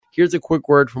here's a quick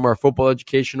word from our football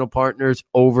educational partners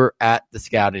over at the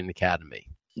Scouting Academy.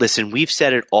 Listen, we've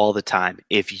said it all the time.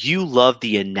 If you love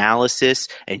the analysis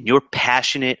and you're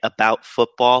passionate about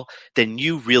football, then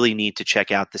you really need to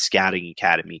check out the Scouting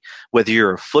Academy. Whether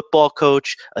you're a football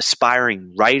coach,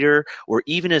 aspiring writer, or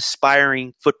even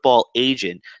aspiring football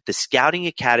agent, the Scouting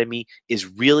Academy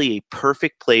is really a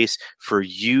perfect place for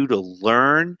you to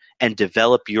learn and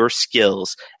develop your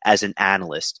skills as an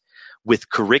analyst.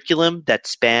 With curriculum that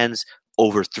spans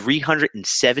over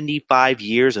 375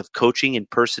 years of coaching and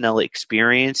personnel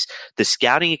experience, the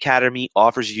Scouting Academy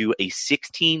offers you a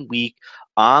 16-week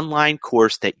online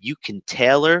course that you can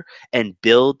tailor and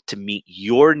build to meet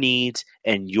your needs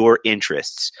and your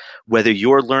interests. Whether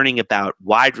you're learning about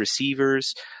wide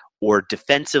receivers or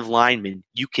defensive linemen,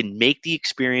 you can make the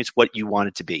experience what you want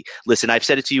it to be. Listen, I've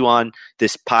said it to you on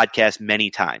this podcast many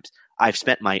times. I've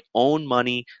spent my own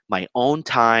money, my own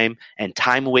time, and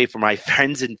time away from my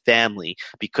friends and family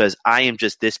because I am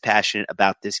just this passionate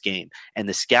about this game. And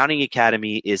the Scouting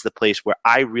Academy is the place where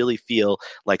I really feel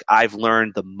like I've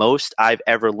learned the most I've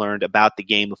ever learned about the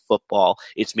game of football.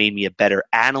 It's made me a better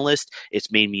analyst.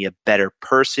 It's made me a better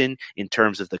person in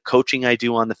terms of the coaching I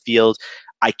do on the field.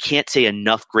 I can't say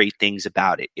enough great things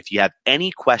about it. If you have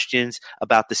any questions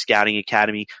about the Scouting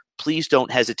Academy, please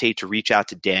don't hesitate to reach out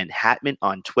to Dan Hatman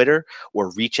on Twitter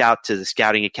or reach out to the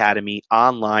Scouting Academy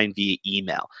online via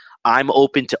email. I'm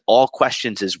open to all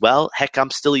questions as well. Heck,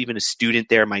 I'm still even a student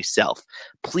there myself.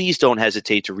 Please don't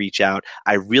hesitate to reach out.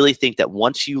 I really think that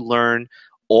once you learn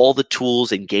all the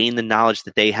tools and gain the knowledge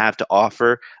that they have to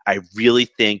offer, I really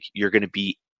think you're going to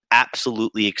be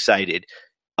absolutely excited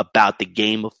about the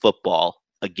game of football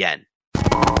again.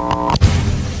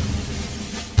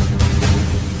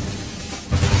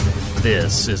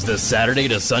 This is the Saturday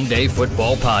to Sunday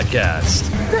Football Podcast.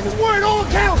 This is where it all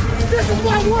counts. This is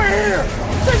why we're here.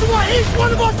 This is why each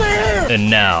one of us are here. And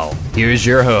now, here's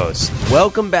your host.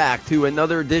 Welcome back to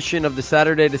another edition of the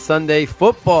Saturday to Sunday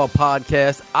Football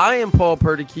Podcast. I am Paul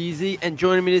Perticchese, and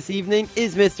joining me this evening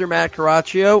is Mr. Matt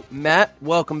Caraccio. Matt,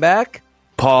 welcome back.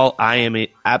 Paul, I am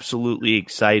absolutely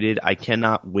excited. I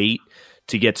cannot wait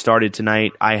to get started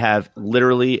tonight. I have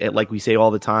literally, like we say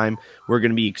all the time, we're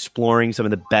going to be exploring some of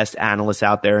the best analysts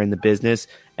out there in the business,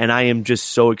 and I am just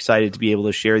so excited to be able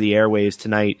to share the airwaves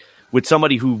tonight with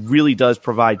somebody who really does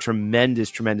provide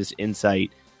tremendous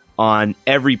insight on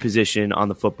every position on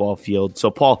the football field. So,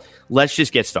 Paul, let's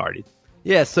just get started.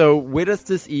 Yeah, so with us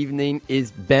this evening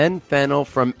is Ben Fennell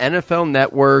from NFL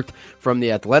Network from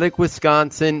the Athletic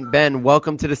Wisconsin. Ben,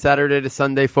 welcome to the Saturday to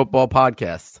Sunday Football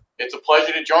Podcast. It's a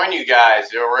pleasure to join you guys.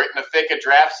 We're in the thick of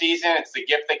draft season. It's the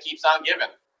gift that keeps on giving.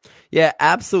 Yeah,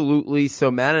 absolutely. So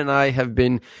Matt and I have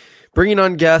been bringing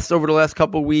on guests over the last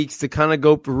couple of weeks to kind of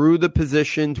go through the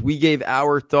positions. We gave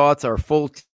our thoughts, our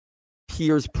full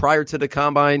tiers prior to the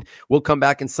combine. We'll come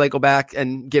back and cycle back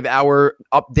and give our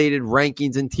updated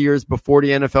rankings and tiers before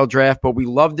the NFL draft. But we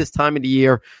love this time of the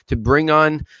year to bring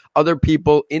on other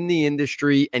people in the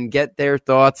industry and get their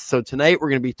thoughts. So tonight we're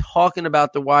going to be talking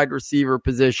about the wide receiver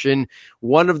position,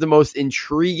 one of the most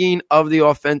intriguing of the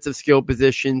offensive skill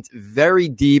positions, very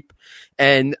deep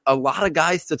and a lot of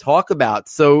guys to talk about.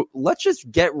 So let's just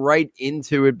get right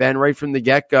into it, Ben, right from the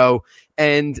get-go.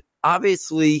 And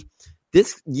obviously,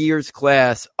 this year's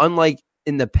class, unlike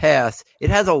in the past, it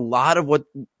has a lot of what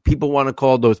people want to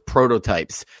call those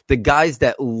prototypes, the guys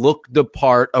that look the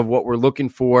part of what we're looking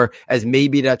for as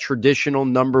maybe that traditional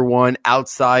number one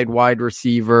outside wide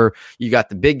receiver. You got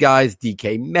the big guys,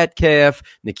 DK Metcalf,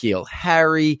 N'Keal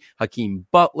Harry, Hakeem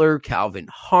Butler, Calvin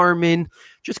Harmon.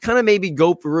 Just kind of maybe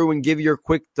go through and give your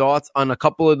quick thoughts on a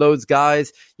couple of those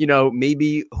guys, you know,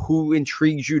 maybe who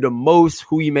intrigues you the most,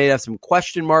 who you may have some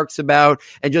question marks about,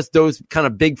 and just those kind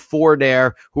of big four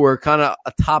there who are kind of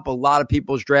atop a lot of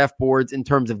people's draft boards in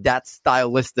terms of that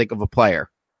stylistic of a player.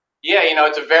 Yeah, you know,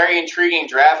 it's a very intriguing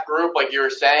draft group. Like you were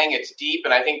saying, it's deep,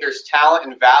 and I think there's talent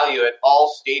and value at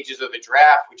all stages of the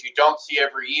draft, which you don't see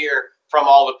every year from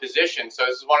all the positions. So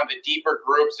this is one of the deeper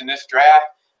groups in this draft.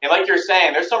 And like you're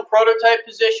saying, there's some prototype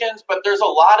positions, but there's a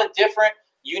lot of different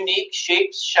unique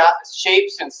shapes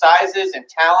and sizes and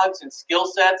talents and skill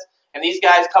sets. And these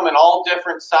guys come in all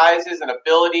different sizes and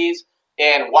abilities.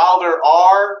 And while there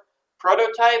are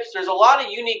prototypes, there's a lot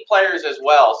of unique players as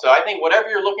well. So I think whatever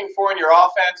you're looking for in your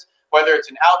offense, whether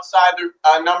it's an outside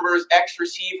numbers X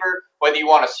receiver, whether you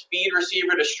want a speed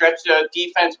receiver to stretch the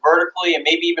defense vertically and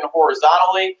maybe even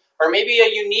horizontally, or maybe a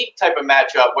unique type of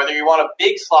matchup, whether you want a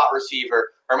big slot receiver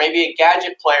or maybe a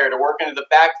gadget player to work into the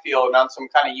backfield on some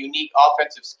kind of unique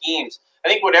offensive schemes. I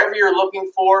think whatever you're looking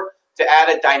for to add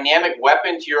a dynamic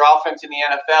weapon to your offense in the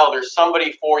NFL, there's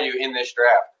somebody for you in this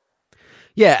draft.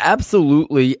 Yeah,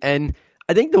 absolutely. And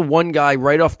I think the one guy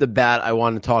right off the bat I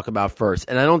want to talk about first,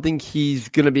 and I don't think he's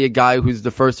going to be a guy who's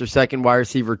the first or second wide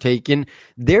receiver taken.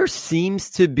 There seems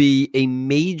to be a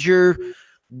major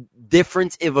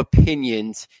difference of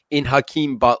opinions in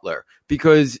Hakeem Butler,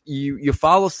 because you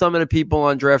follow some of the people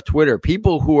on draft Twitter,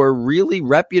 people who are really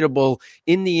reputable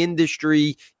in the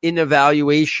industry, in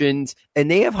evaluations, and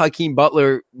they have Hakeem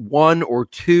Butler 1 or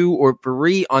 2 or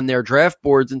 3 on their draft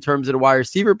boards in terms of the wide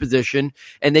receiver position,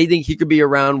 and they think he could be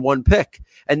around 1 pick.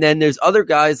 And then there's other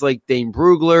guys like Dane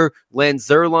Brugler, Lance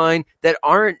Zierlein that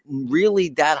aren't really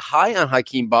that high on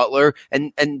Hakeem Butler,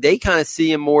 and they kind of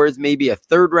see him more as maybe a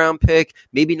 3rd round pick,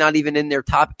 maybe not even in their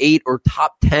top 8 or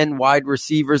top 10 wide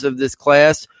receivers of this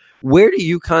class. Where do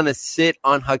you kind of sit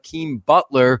on Hakeem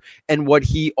Butler and what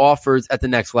he offers at the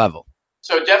next level?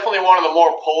 So definitely one of the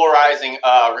more polarizing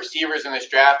receivers in this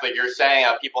draft. Like you're saying,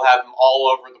 people have him all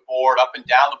over the board, up and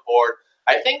down the board.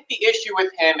 I think the issue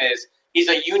with him is he's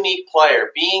a unique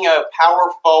player. Being a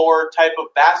power forward type of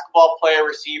basketball player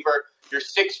receiver, you're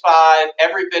 6'5",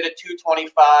 every bit of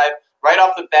 225. Right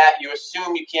off the bat, you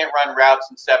assume you can't run routes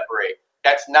and separate.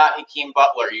 That's not Hakeem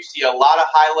Butler. You see a lot of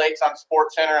highlights on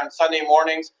SportsCenter on Sunday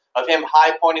mornings of him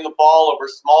high-pointing the ball over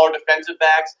smaller defensive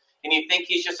backs, and you think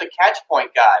he's just a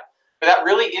catch-point guy. But that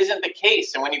really isn't the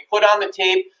case. And when you put on the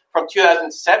tape from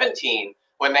 2017,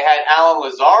 when they had Allen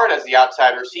Lazard as the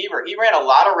outside receiver, he ran a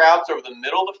lot of routes over the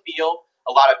middle of the field,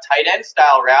 a lot of tight end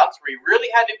style routes where he really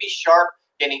had to be sharp,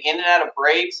 getting in and out of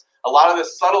breaks, a lot of the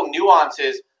subtle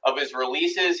nuances of his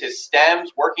releases, his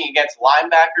stems, working against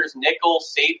linebackers,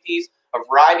 nickels, safeties, a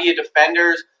variety of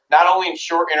defenders, not only in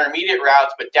short intermediate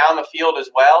routes, but down the field as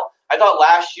well. I thought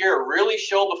last year really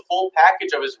showed the full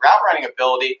package of his route running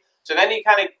ability. So then you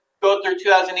kind of go through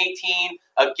 2018,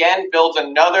 again builds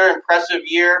another impressive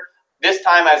year, this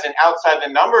time as an outside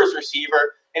the numbers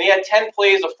receiver, and he had 10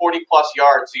 plays of 40-plus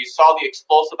yards. So you saw the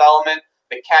explosive element,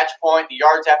 the catch point, the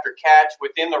yards after catch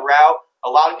within the route. A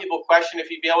lot of people question if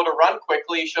he'd be able to run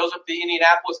quickly. He shows up at the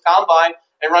Indianapolis Combine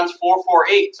and runs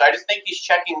 4.48. So I just think he's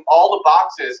checking all the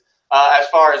boxes as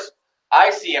far as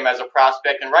I see him as a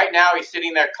prospect. And right now he's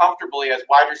sitting there comfortably as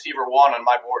wide receiver 1 on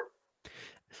my board.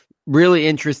 Really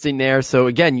interesting there. So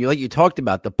again, like you talked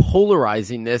about, the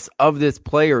polarizingness of this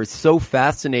player is so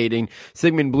fascinating.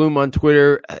 Sigmund Bloom on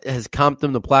Twitter has comped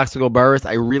him to Plaxico Burress.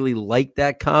 I really like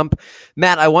that comp.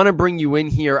 Matt, I want to bring you in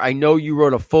here. I know you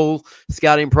wrote a full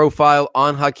scouting profile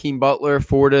on Hakeem Butler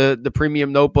for the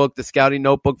premium notebook, the scouting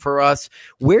notebook for us.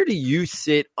 Where do you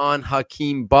sit on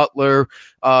Hakeem Butler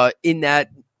in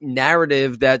that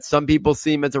narrative that some people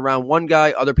see him as around 1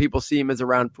 guy, other people see him as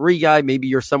around 3 guy? Maybe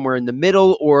you're somewhere in the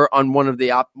middle or on one of the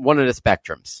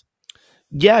spectrums.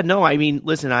 Yeah, no, I mean,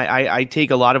 listen, I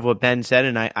take a lot of what Ben said,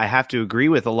 and I have to agree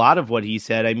with a lot of what he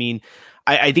said. I mean,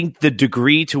 I think the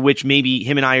degree to which maybe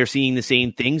him and I are seeing the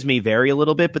same things may vary a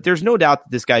little bit, but there's no doubt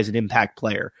that this guy's an impact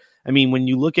player. I mean, when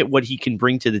you look at what he can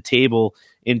bring to the table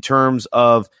in terms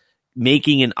of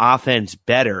making an offense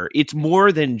better, it's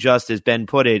more than just, as Ben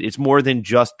put it, it's more than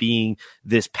just being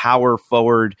this power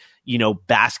forward,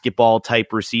 basketball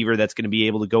type receiver that's going to be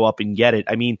able to go up and get it.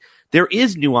 I mean, there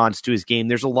is nuance to his game.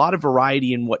 There's a lot of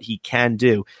variety in what he can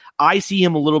do. I see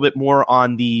him a little bit more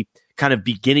on the kind of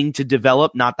beginning to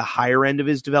develop, not the higher end of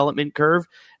his development curve.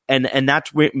 And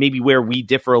that's maybe where we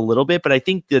differ a little bit. But I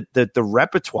think that the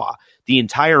repertoire, the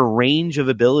entire range of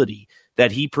ability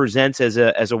that he presents as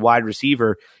a wide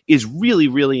receiver is really,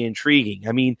 really intriguing.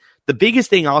 I mean, the biggest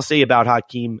thing I'll say about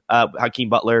Hakeem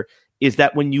Butler is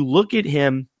that when you look at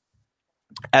him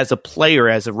as a player,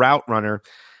 as a route runner,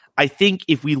 I think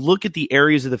if we look at the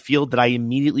areas of the field that I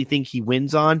immediately think he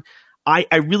wins on, I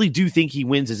really do think he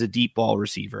wins as a deep ball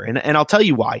receiver. And I'll tell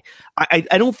you why. I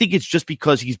don't think it's just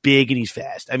because he's big and he's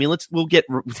fast. I mean, it's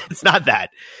not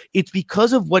that. It's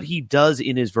because of what he does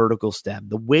in his vertical stem,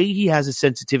 the way he has a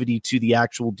sensitivity to the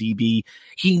actual DB.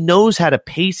 He knows how to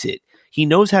pace it. He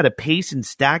knows how to pace and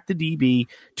stack the DB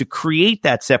to create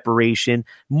that separation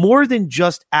more than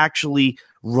just actually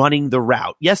running the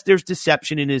route. Yes, there's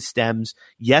deception in his stems.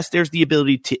 Yes, there's the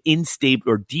ability to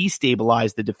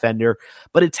destabilize the defender,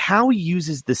 but it's how he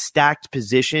uses the stacked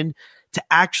position to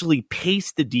actually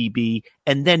pace the DB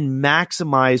and then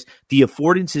maximize the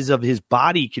affordances of his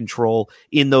body control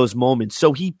in those moments.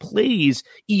 So he plays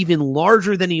even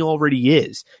larger than he already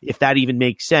is, if that even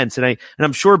makes sense. And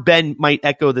I'm sure Ben might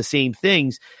echo the same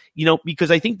things,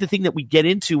 because I think the thing that we get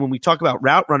into when we talk about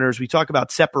route runners, we talk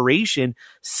about separation.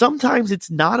 Sometimes it's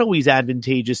not always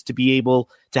advantageous to be able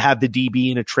to have the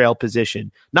DB in a trail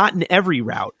position, not in every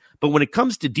route. But when it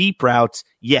comes to deep routes,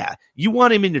 yeah, you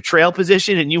want him in the trail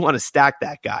position and you want to stack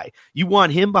that guy. You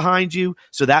want him behind you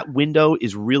so that window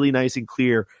is really nice and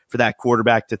clear for that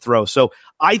quarterback to throw. So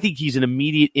I think he's an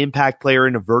immediate impact player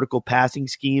in a vertical passing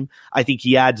scheme. I think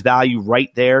he adds value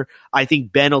right there. I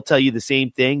think Ben will tell you the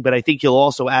same thing, but I think he'll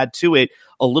also add to it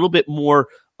a little bit more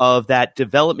of that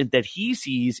development that he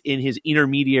sees in his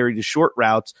intermediary to short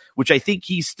routes, which I think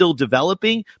he's still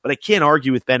developing, but I can't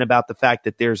argue with Ben about the fact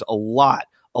that there's a lot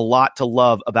to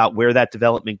love about where that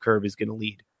development curve is going to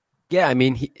lead. Yeah, I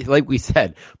mean, like we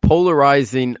said,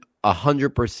 polarizing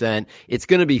 100%. It's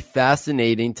going to be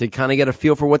fascinating to kind of get a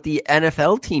feel for what the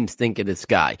NFL teams think of this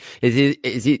guy. Is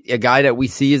he a guy that we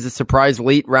see as a surprise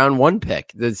late round 1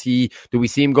 pick? Do we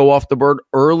see him go off the board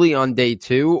early on day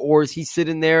 2, or is he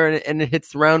sitting there and it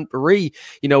hits round 3?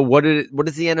 What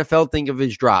does the NFL think of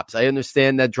his drops? I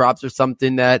understand that drops are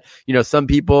something that, some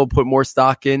people put more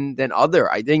stock in than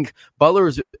other. I think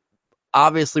Butler's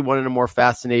obviously one of the more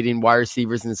fascinating wide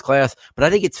receivers in this class, but I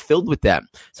think it's filled with them.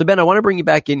 So, Ben, I want to bring you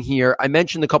back in here. I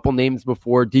mentioned a couple names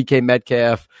before, DK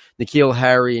Metcalf, N'Keal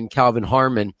Harry, and Calvin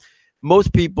Harmon.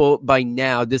 Most people by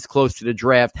now, this close to the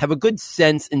draft, have a good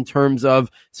sense in terms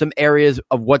of some areas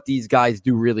of what these guys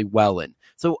do really well in.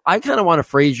 So I kind of want to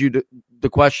phrase you the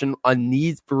question on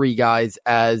these 3 guys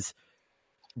as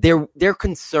their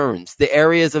concerns, the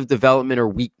areas of development or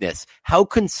weakness. How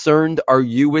concerned are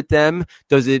you with them?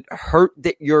 Does it hurt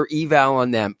that your eval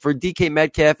on them? For DK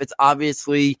Metcalf, it's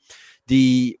obviously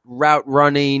the route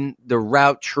running, the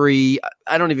route tree.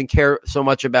 I don't even care so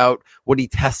much about what he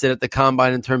tested at the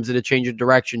combine in terms of the change of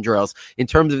direction drills. In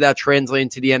terms of that translating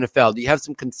to the NFL, do you have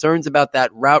some concerns about that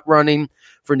route running?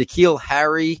 For N'Keal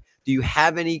Harry, do you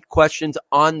have any questions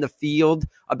on the field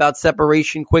about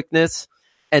separation quickness?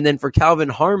 And then for Calvin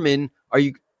Harmon, are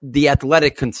you the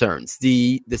athletic concerns,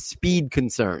 the speed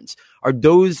concerns? Are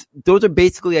those are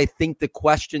basically, I think, the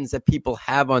questions that people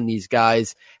have on these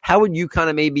guys. How would you kind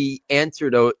of maybe answer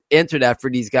that for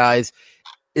these guys?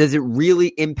 Is it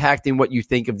really impacting what you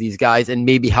think of these guys and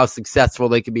maybe how successful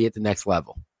they could be at the next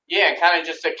level? Yeah, and kind of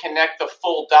just to connect the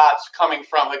full dots coming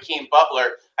from Hakeem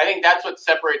Butler, I think that's what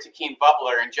separates Hakeem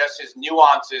Butler and just his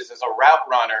nuances as a route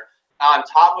runner, on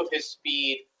top of his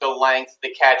speed, the length,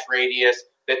 the catch radius,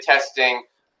 the testing.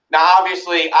 Now,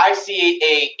 obviously, I see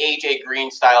a AJ Green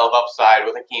style of upside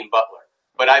with Hakeem Butler,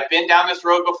 but I've been down this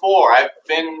road before. I've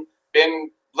been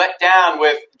let down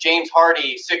with James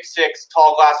Hardy, 6'6",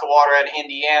 tall glass of water out of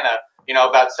Indiana,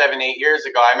 about 7-8 years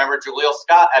ago. I remember Jaleel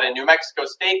Scott at a New Mexico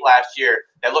State last year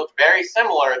that looked very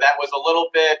similar. That was a little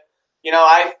bit,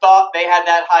 I thought they had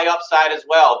that high upside as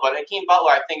well, but Hakeem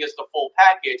Butler, I think, is the full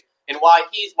package. And why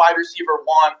he's wide receiver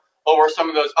 1 over some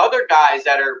of those other guys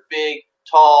that are big,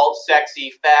 tall,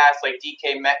 sexy, fast, like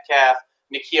DK Metcalf,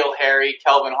 N'Keal Harry,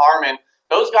 Calvin Harmon.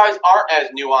 Those guys aren't as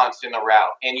nuanced in the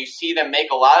route. And you see them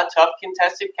make a lot of tough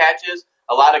contested catches,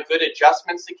 a lot of good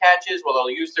adjustments to catches where they'll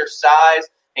use their size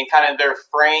and kind of their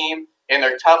frame and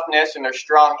their toughness and their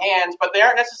strong hands, but they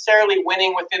aren't necessarily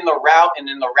winning within the route and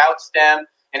in the route stem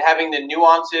and having the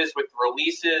nuances with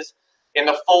releases in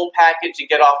the full package to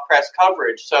get off press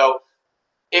coverage. So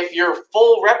if your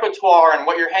full repertoire and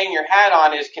what you're hanging your hat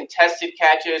on is contested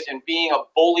catches and being a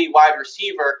bully wide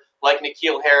receiver like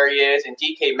N'Keal Harry is and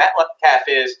DK Metcalf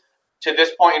is to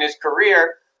this point in his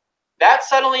career, that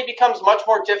suddenly becomes much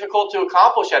more difficult to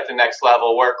accomplish at the next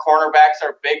level, where cornerbacks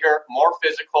are bigger, more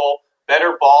physical,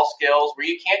 better ball skills, where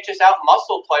you can't just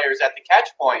out-muscle players at the catch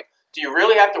point. Do you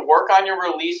really have to work on your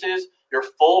releases, your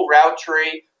full route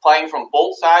tree, playing from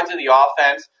both sides of the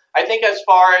offense? I think as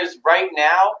far as right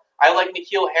now, I like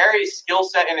N'Keal Harry's skill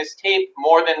set and his tape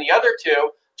more than the other two,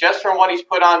 just from what he's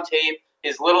put on tape,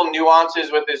 his little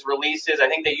nuances with his releases. I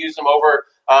think they use him over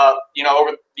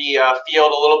the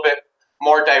field a little bit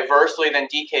more diversely than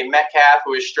DK Metcalf,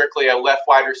 who is strictly a left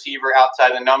wide receiver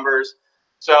outside the numbers.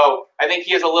 So I think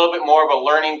he has a little bit more of a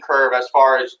learning curve as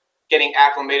far as getting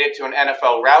acclimated to an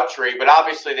NFL route tree. But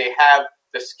obviously they have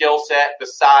the skill set, the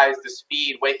size, the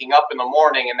speed, waking up in the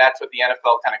morning, and that's what the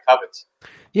NFL kind of covets.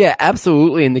 Yeah,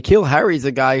 absolutely. And N'Keal Harry is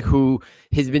a guy who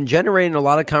has been generating a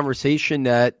lot of conversation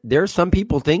that there are some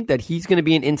people think that he's going to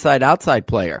be an inside-outside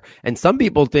player. And some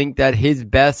people think that his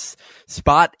best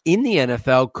spot in the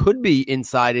NFL could be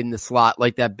inside in the slot,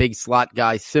 like that big slot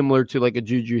guy, similar to like a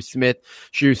Juju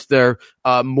Smith-Schuster,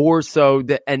 more so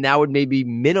that, and that would maybe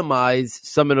minimize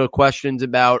some of the questions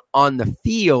about on the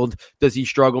field. Does he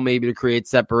struggle maybe to create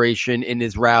separation in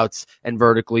his routes and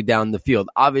vertically down the field?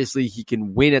 Obviously, he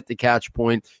can win at the catch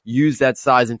point, use that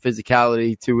size and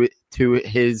physicality to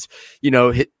his,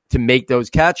 to make those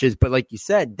catches. But like you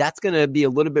said, that's going to be a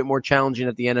little bit more challenging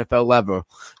at the NFL level.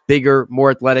 Bigger,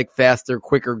 more athletic, faster,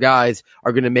 quicker guys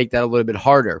are going to make that a little bit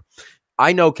harder.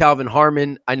 I know Calvin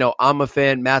Harmon. I know I'm a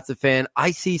fan. Matt's a fan.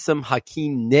 I see some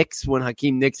Hakeem Nicks when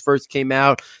Hakeem Nicks first came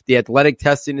out. The athletic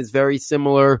testing is very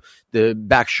similar. The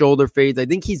back shoulder fades. I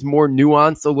think he's more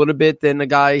nuanced a little bit than a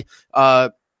guy,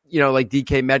 like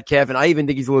DK Metcalf. And I even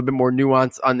think he's a little bit more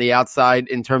nuanced on the outside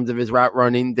in terms of his route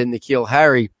running than N'Keal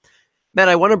Harry. Matt,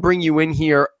 I want to bring you in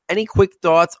here. Any quick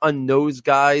thoughts on those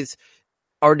guys?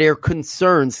 Are there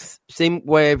concerns, same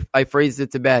way I phrased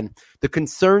it to Ben, the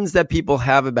concerns that people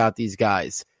have about these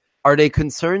guys, are they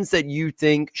concerns that you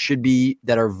think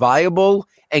that are viable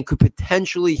and could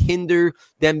potentially hinder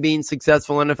them being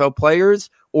successful NFL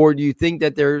players? Or do you think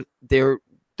that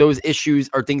those issues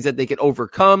are things that they can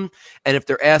overcome? And if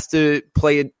they're asked to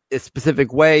play a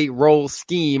specific way, role,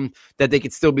 scheme, that they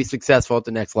could still be successful at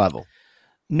the next level?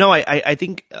 No, I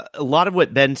think a lot of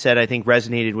what Ben said, I think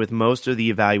resonated with most of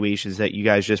the evaluations that you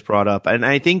guys just brought up. And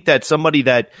I think that somebody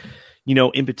that,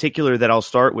 in particular that I'll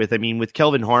start with, I mean, with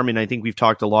Kelvin Harmon, I think we've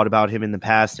talked a lot about him in the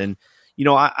past. And,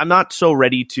 I'm not so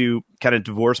ready to kind of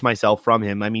divorce myself from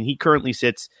him. I mean, he currently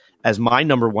sits as my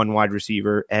number one wide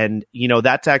receiver. And,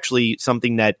 that's actually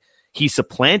something that he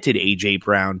supplanted A.J.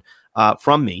 Brown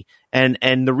from me.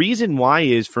 And the reason why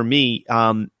is for me,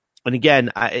 and again,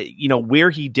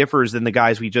 where he differs than the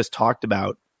guys we just talked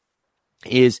about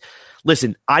is,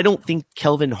 listen, I don't think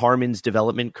Kelvin Harmon's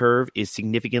development curve is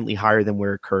significantly higher than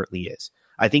where it currently is.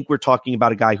 I think we're talking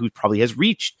about a guy who probably has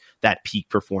reached that peak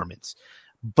performance.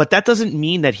 But that doesn't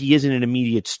mean that he isn't an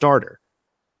immediate starter.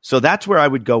 So that's where I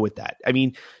would go with that. I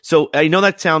mean, so I know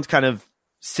that sounds kind of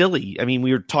silly. I mean,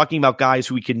 we were talking about guys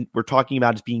who we're talking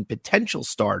about as being potential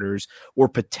starters or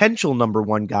potential number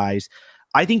one guys.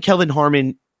 I think Kelvin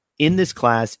Harmon in this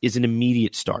class is an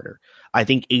immediate starter. I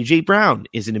think A.J. Brown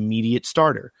is an immediate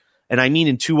starter. And I mean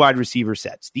in two wide receiver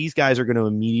sets. These guys are going to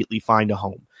immediately find a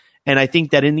home. And I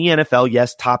think that in the NFL,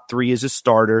 yes, top three is a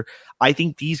starter. I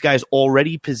think these guys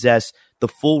already possess the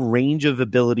full range of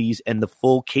abilities and the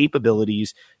full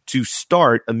capabilities to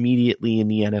start immediately in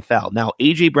the NFL. Now,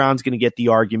 A.J. Brown's going to get the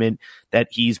argument that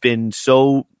he's been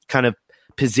so kind of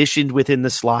positioned within the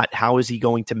slot. How is he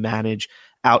going to manage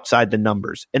outside the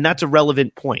numbers? And that's a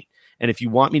relevant point. And if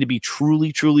you want me to be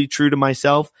truly, truly true to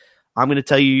myself, I'm going to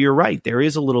tell you you're right. There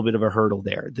is a little bit of a hurdle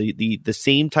there. The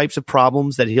same types of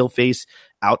problems that he'll face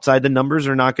outside the numbers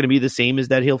are not going to be the same as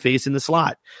that he'll face in the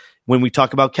slot. When we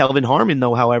talk about Kelvin Harmon,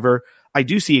 though, however, I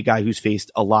do see a guy who's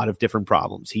faced a lot of different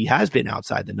problems. He has been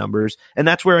outside the numbers, and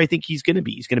that's where I think he's going to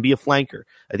be. He's going to be a flanker.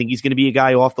 I think he's going to be a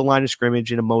guy off the line of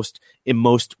scrimmage in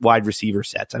most wide receiver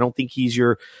sets. I don't think he's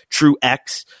your true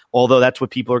X, although that's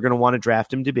what people are going to want to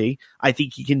draft him to be. I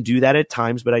think he can do that at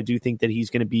times, but I do think that he's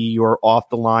going to be your off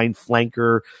the line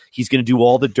flanker. He's going to do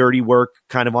all the dirty work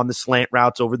kind of on the slant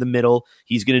routes over the middle.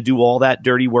 He's going to do all that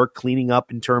dirty work cleaning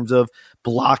up in terms of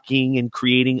blocking and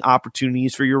creating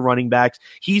opportunities for your running backs.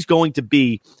 He's going to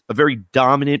be a very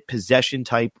dominant possession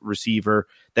type receiver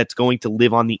that's going to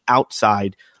live on the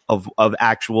outside of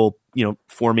actual,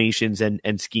 formations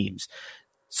and schemes.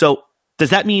 So does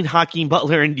that mean Hakeem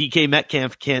Butler and DK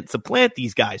Metcalf can't supplant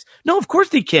these guys? No, of course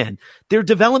they can. Their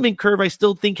development curve, I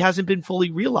still think, hasn't been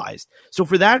fully realized. So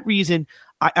for that reason,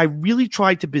 I really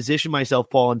tried to position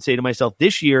myself, Paul, and say to myself,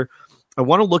 this year, I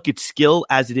want to look at skill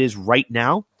as it is right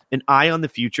now, an eye on the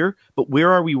future, but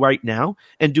where are we right now?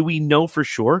 And do we know for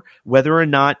sure whether or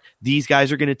not these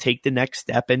guys are going to take the next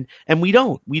step? And we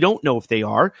don't know if they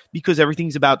are, because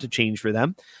everything's about to change for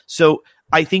them. So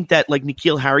I think that, like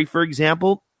N'Keal Harry, for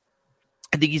example,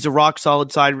 I think he's a rock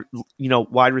solid side,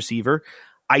 wide receiver.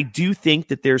 I do think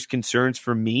that there's concerns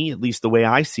for me, at least the way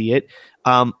I see it.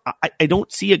 I don't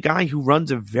see a guy who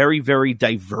runs a very, very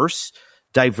diverse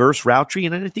route tree.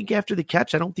 And I think after the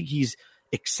catch, I don't think he's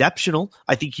exceptional.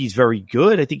 I think he's very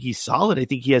good. I think he's solid. I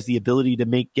think he has the ability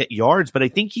to get yards, but I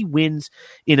think he wins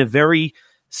in a very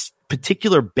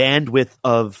particular bandwidth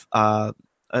of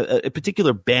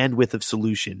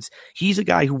solutions. He's a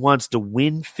guy who wants to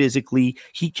win physically.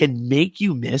 He can make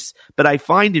you miss, but I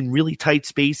find in really tight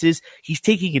spaces, he's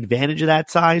taking advantage of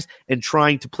that size and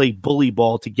trying to play bully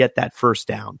ball to get that first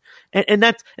down. And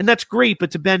that's great.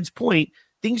 But to Ben's point,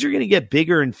 things are going to get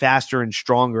bigger and faster and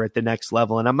stronger at the next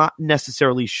level. And I'm not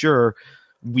necessarily sure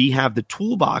we have the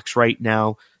toolbox right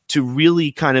now to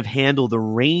really kind of handle the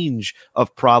range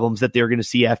of problems that they're going to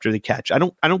see after the catch. I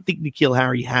don't think N'Keal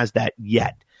Harry has that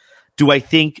yet. Do I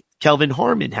think Kelvin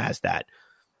Harmon has that?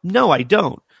 No, I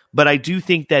don't. But I do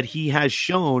think that he has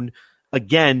shown,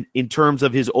 again, in terms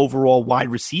of his overall wide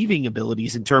receiving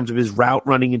abilities, in terms of his route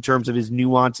running, in terms of his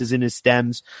nuances in his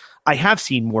stems, I have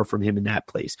seen more from him in that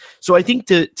place. So I think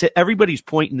to everybody's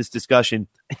point in this discussion,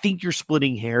 I think you're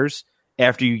splitting hairs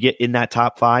after you get in that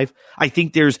top 5. I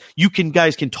think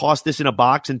guys can toss this in a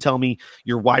box and tell me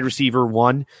your wide receiver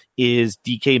 1 is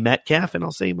DK Metcalf, and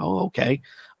I'll say, oh, okay.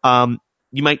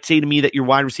 You might say to me that your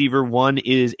wide receiver 1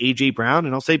 is AJ Brown,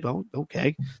 and I'll say, oh,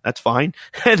 okay, that's fine.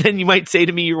 And then you might say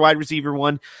to me your wide receiver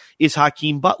 1 is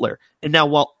Hakeem Butler. And now,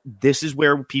 while this is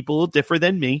where people will differ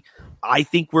than me, I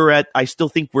still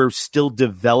think we're still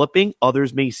developing.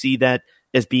 Others may see that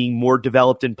as being more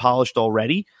developed and polished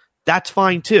already. That's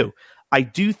fine too. I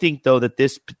do think, though, that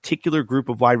this particular group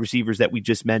of wide receivers that we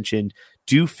just mentioned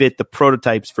do fit the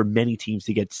prototypes for many teams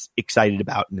to get excited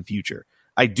about in the future.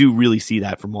 I do really see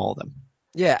that from all of them.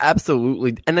 Yeah,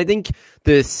 absolutely. And I think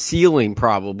the ceiling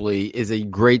probably is a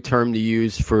great term to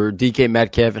use for DK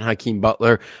Metcalf and Hakeem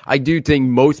Butler. I do think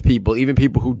most people, even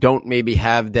people who don't maybe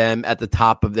have them at the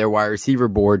top of their wide receiver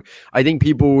board, I think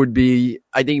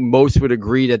most would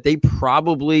agree that they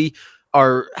probably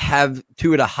have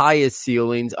two of the highest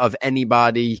ceilings of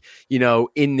anybody,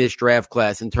 in this draft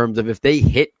class in terms of if they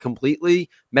hit completely,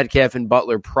 Metcalf and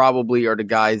Butler probably are the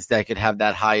guys that could have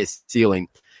that highest ceiling.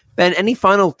 Ben, any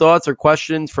final thoughts or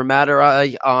questions for Matt or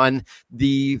I on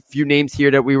the few names here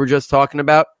that we were just talking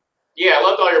about? Yeah, I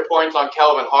loved all your points on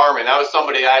Kelvin Harmon. That was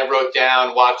somebody I wrote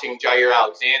down watching Jair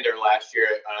Alexander last year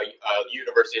at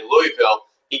University of Louisville.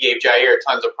 He gave Jair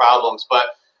tons of problems. But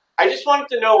I just wanted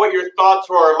to know what your thoughts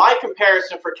were. My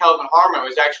comparison for Kelvin Harmon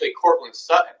was actually Courtland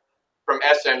Sutton from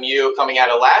SMU coming out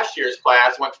of last year's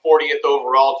class, went 40th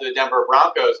overall to the Denver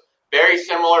Broncos. Very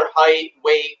similar height,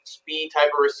 weight, speed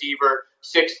type of receiver.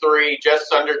 6'3",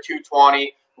 just under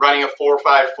 220, running a 4.54.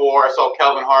 I saw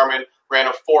Kelvin Harmon ran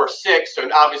a 4.6, so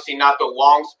obviously not the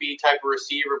long speed type of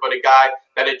receiver, but a guy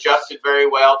that adjusted very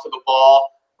well to the ball,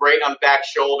 great on back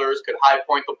shoulders, could high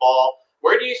point the ball.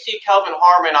 Where do you see Kelvin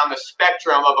Harmon on the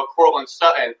spectrum of a Courtland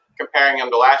Sutton, comparing him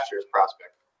to last year's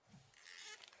prospect?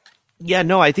 Yeah,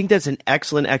 no, I think that's an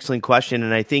excellent question,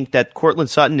 and I think that Courtland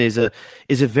Sutton is a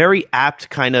very apt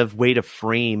kind of way to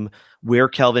frame where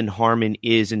Kelvin Harmon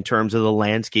is in terms of the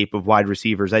landscape of wide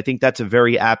receivers. I think that's a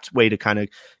very apt way to kind of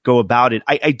go about it.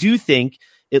 I do think,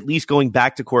 at least going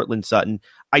back to Courtland Sutton,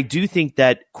 I do think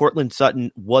that Courtland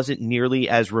Sutton wasn't nearly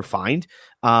as refined.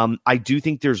 I do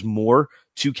think there's more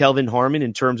to Kelvin Harmon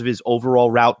in terms of his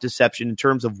overall route deception, in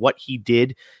terms of what he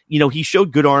did. He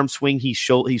showed good arm swing. He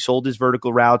sold his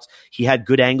vertical routes. He had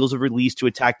good angles of release to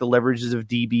attack the leverages of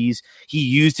DBs. He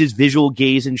used his visual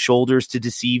gaze and shoulders to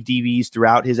deceive DBs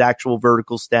throughout his actual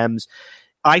vertical stems.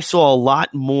 I saw a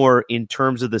lot more in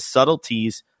terms of the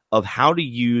subtleties of how to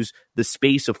use the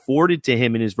space afforded to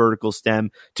him in his vertical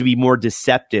stem to be more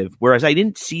deceptive, whereas I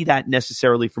didn't see that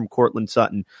necessarily from Courtland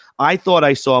Sutton. I thought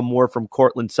I saw more from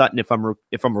Courtland Sutton, if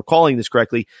I'm recalling this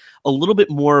correctly, a little bit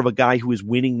more of a guy who was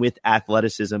winning with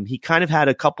athleticism. He kind of had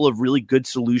a couple of really good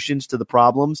solutions to the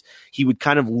problems. He would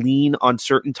kind of lean on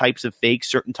certain types of fakes,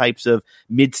 certain types of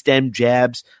mid-stem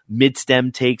jabs,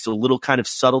 mid-stem takes, a little kind of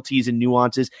subtleties and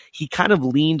nuances. He kind of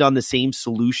leaned on the same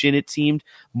solution, it seemed,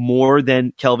 more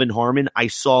than Kelvin Harmon. I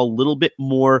saw a little bit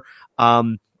more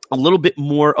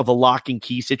of a lock and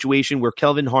key situation where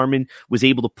Kelvin Harmon was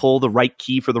able to pull the right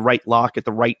key for the right lock at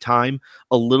the right time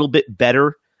a little bit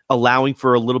better, allowing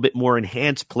for a little bit more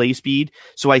enhanced play speed.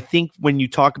 So I think when you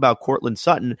talk about Courtland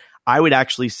Sutton, I would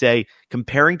actually say,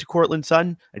 comparing to Courtland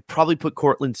Sutton, I'd probably put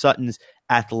Courtland Sutton's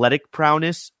athletic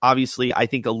prowess, obviously, I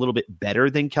think a little bit better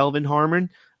than Kelvin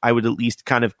Harmon. I would at least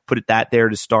kind of put it that there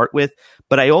to start with.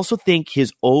 But I also think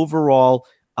his overall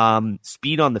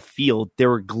speed on the field, there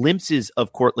were glimpses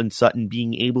of Courtland Sutton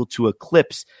being able to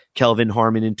eclipse Kelvin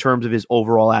Harmon in terms of his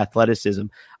overall athleticism.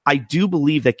 I do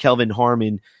believe that Kelvin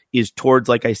Harmon is towards,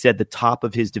 like I said, the top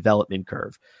of his development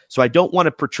curve. So I don't want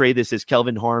to portray this as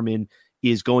Kelvin Harmon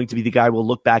is going to be the guy we'll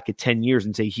look back at 10 years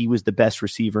and say he was the best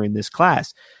receiver in this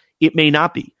class. It may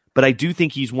not be. But I do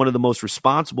think he's one of the most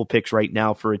responsible picks right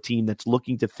now for a team that's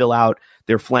looking to fill out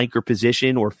their flanker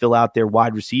position or fill out their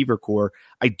wide receiver core.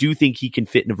 I do think he can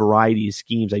fit in a variety of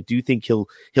schemes. I do think he'll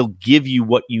give you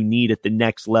what you need at the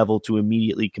next level to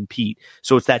immediately compete.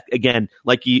 So it's that, again,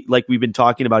 like we've been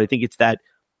talking about, I think it's that,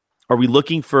 are we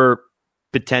looking for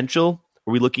potential?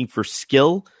 Are we looking for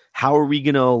skill? How are we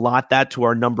going to allot that to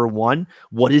our number one?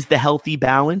 What is the healthy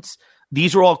balance?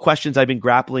 These are all questions I've been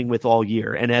grappling with all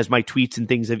year. And as my tweets and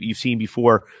things that you've seen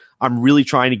before, I'm really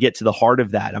trying to get to the heart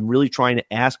of that. I'm really trying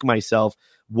to ask myself,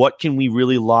 what can we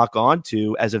really lock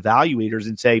onto as evaluators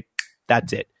and say,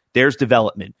 that's it. There's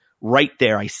development right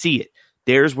there. I see it.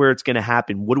 There's where it's going to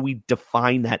happen. What do we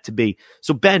define that to be?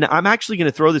 So Ben, I'm actually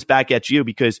going to throw this back at you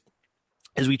because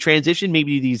as we transition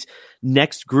maybe to these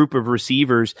next group of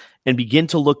receivers and begin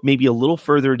to look maybe a little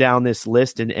further down this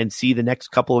list and see the next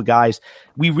couple of guys,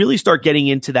 we really start getting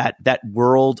into that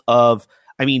world of,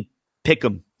 pick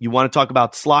 'em. You want to talk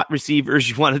about slot receivers.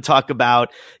 You want to talk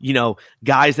about,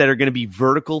 guys that are going to be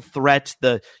vertical threats.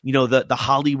 The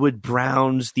Hollywood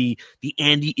Browns, the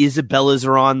Andy Isabellas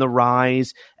are on the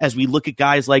rise. As we look at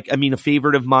guys like, a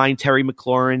favorite of mine, Terry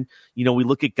McLaurin, we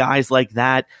look at guys like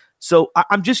that. So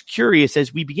I'm just curious,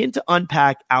 as we begin to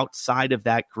unpack outside of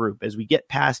that group, as we get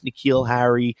past N'Keal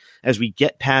Harry, as we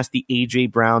get past the A.J.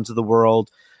 Browns of the world,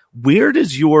 where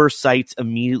does your sights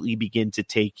immediately begin to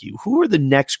take you? Who are the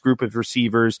next group of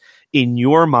receivers in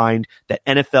your mind that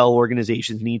NFL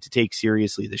organizations need to take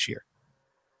seriously this year?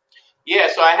 Yeah,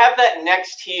 so I have that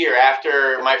next tier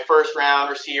after my first round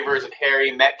receivers of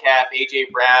Harry, Metcalf, A.J.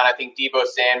 Brown. I think Deebo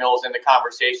Samuel's in the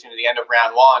conversation at the end of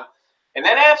round one. And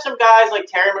then I have some guys like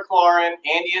Terry McLaurin,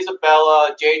 Andy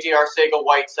Isabella, J.J.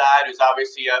 Arcega-Whiteside, who's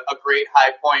obviously a great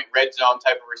high-point red zone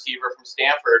type of receiver from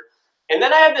Stanford. And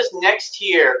then I have this next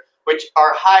tier, which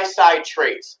are high-side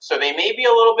traits. So they may be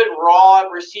a little bit raw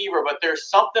at receiver, but there's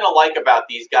something to like about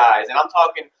these guys. And I'm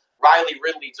talking Riley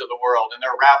Ridleys of the world and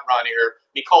their route running, or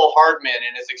Mecole Hardman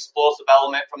and his explosive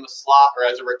element from the slot or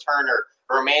as a returner,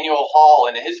 or Emmanuel Hall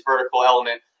and his vertical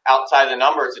element outside the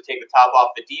numbers to take the top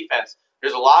off the defense.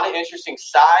 There's a lot of interesting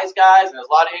size guys, and there's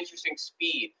a lot of interesting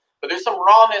speed. But there's some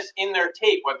rawness in their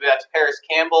tape, whether that's Paris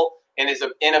Campbell and his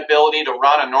inability to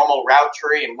run a normal route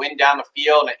tree and win down the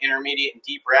field in intermediate and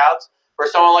deep routes, or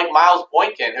someone like Miles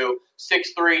Boykin, who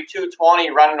 6'3",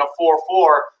 220, running a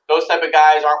 4.4. Those type of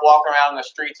guys aren't walking around in the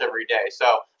streets every day.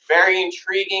 So very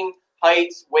intriguing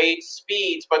heights, weights,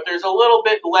 speeds, but there's a little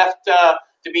bit left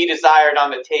to be desired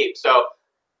on the tape. So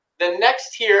the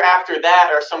next tier after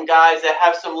that are some guys that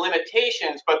have some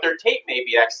limitations, but their tape may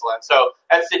be excellent. So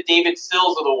that's the David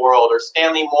Sills of the world, or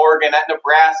Stanley Morgan at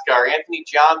Nebraska, or Anthony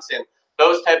Johnson.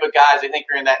 Those type of guys I think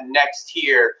are in that next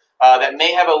tier that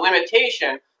may have a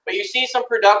limitation, but you see some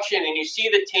production and you see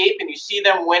the tape and you see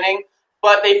them winning,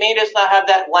 but they may just not have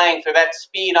that length or that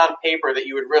speed on paper that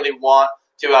you would really want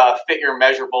to fit your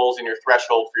measurables and your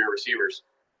threshold for your receivers.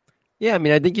 Yeah,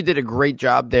 I think you did a great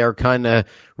job there kind of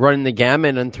running the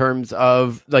gamut in terms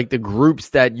of like the groups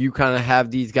that you kind of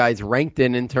have these guys ranked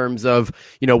in terms of,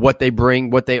 what they bring,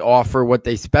 what they offer, what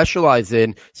they specialize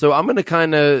in. So I'm going to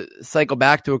kind of cycle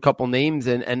back to a couple names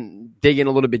and dig in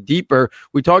a little bit deeper.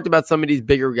 We talked about some of these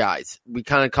bigger guys. We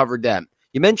kind of covered them.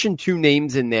 You mentioned two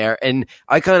names in there, and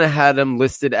I kind of had them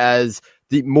listed as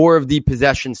more of the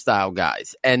possession style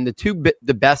guys. And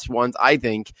the best ones, I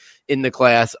think, in the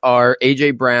class are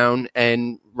A.J. Brown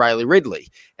and Riley Ridley.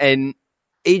 And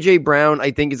A.J. Brown,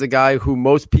 I think, is a guy who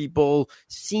most people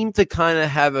seem to kind of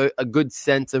have a good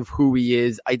sense of who he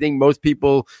is. I think most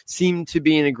people seem to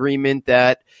be in agreement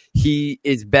that he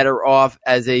is better off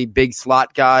as a big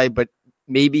slot guy, but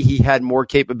maybe he had more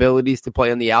capabilities to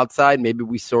play on the outside. Maybe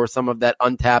we saw some of that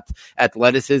untapped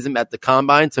athleticism at the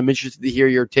combine. So I'm interested to hear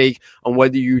your take on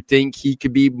whether you think he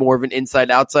could be more of an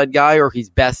inside-outside guy or he's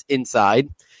best inside.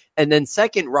 And then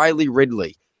second, Riley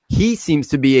Ridley. He seems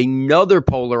to be another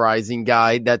polarizing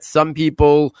guy that some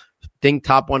people think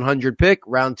top 100 pick,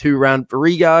 round 2, round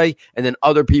 3 guy. And then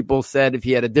other people said if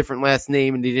he had a different last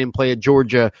name and he didn't play at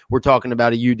Georgia, we're talking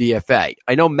about a UDFA.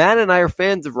 I know Matt and I are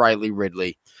fans of Riley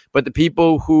Ridley, but the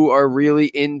people who are really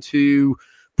into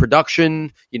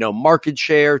production, market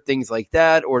share, things like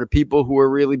that, or the people who are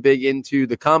really big into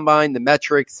the combine, the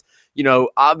metrics,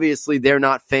 obviously they're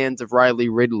not fans of Riley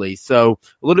Ridley. So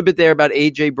a little bit there about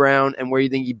A.J. Brown and where you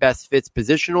think he best fits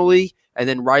positionally, and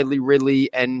then Riley Ridley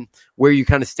and where you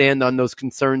kind of stand on those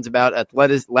concerns about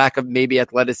lack of maybe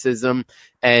athleticism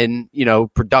and,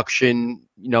 production,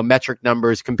 metric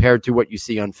numbers compared to what you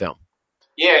see on film.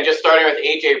 Yeah, just starting with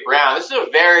A.J. Brown. This is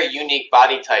a very unique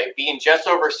body type. Being just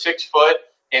over 6 foot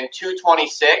and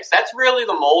 226, that's really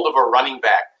the mold of a running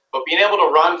back. But being able to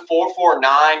run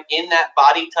 4.49 in that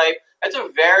body type, that's a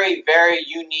very, very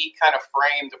unique kind of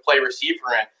frame to play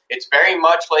receiver in. It's very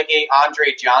much like a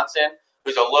Andre Johnson,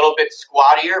 who's a little bit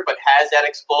squattier but has that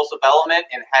explosive element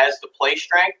and has the play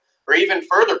strength, or even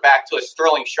further back to a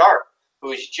Sterling Sharp,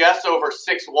 who is just over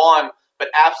 6'1", but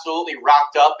absolutely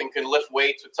rocked up and can lift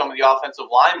weights with some of the offensive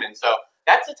linemen. So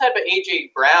that's the type of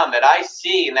A.J. Brown that I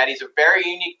see, and that he's a very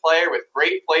unique player with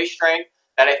great play strength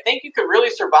that I think you could really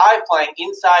survive playing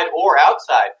inside or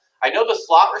outside. I know the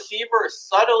slot receiver is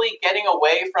subtly getting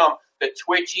away from the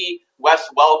twitchy Wes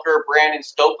Welker, Brandon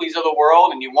Stokely's of the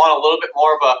world, and you want a little bit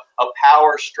more of a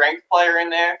power strength player in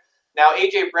there. Now,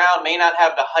 A.J. Brown may not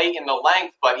have the height and the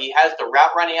length, but he has the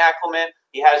route running acclimate.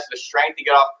 He has the strength to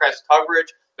get off press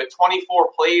coverage. The 24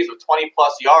 plays of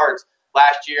 20-plus yards,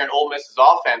 last year in Ole Miss's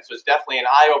offense was definitely an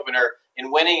eye-opener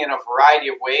in winning in a variety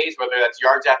of ways, whether that's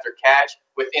yards after catch,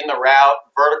 within the route,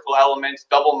 vertical elements,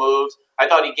 double moves. I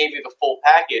thought he gave you the full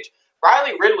package.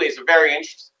 Riley Ridley is a very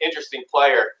interesting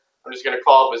player. I'm just going to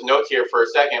call up his notes here for a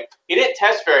second. He didn't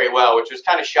test very well, which was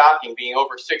kind of shocking, being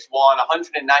over 6'1",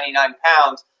 199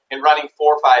 pounds, and running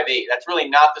 4.58. That's really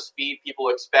not the speed people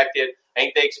expected. I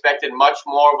think they expected much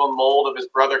more of a mold of his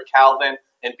brother Calvin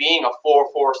and being a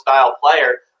 4.4 style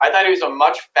player. I thought he was a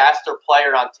much faster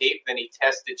player on tape than he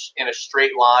tested in a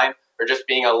straight line or just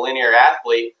being a linear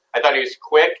athlete. I thought he was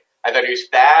quick. I thought he was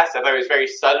fast. I thought he was very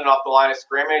sudden off the line of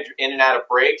scrimmage, in and out of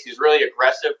breaks. He's really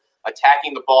aggressive,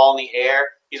 attacking the ball in the air.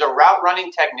 He's a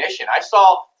route-running technician. I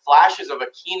saw flashes of a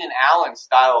Keenan Allen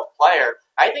style of player.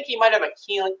 I think he might have a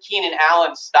Keenan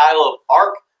Allen style of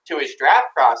arc to his draft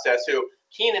process, who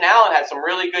Keenan Allen had some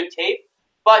really good tape,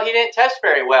 but he didn't test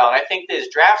very well. And I think that his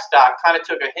draft stock kind of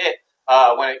took a hit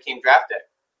when it came draft day.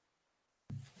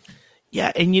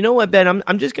 Yeah, and you know what, Ben?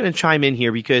 I'm just going to chime in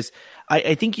here because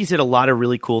I think he said a lot of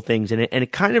really cool things, and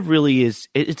it kind of really is.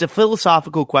 It's a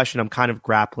philosophical question I'm kind of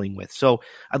grappling with. So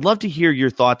I'd love to hear your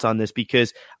thoughts on this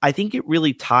because I think it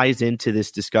really ties into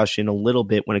this discussion a little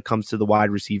bit when it comes to the wide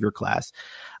receiver class.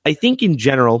 I think in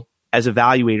general, as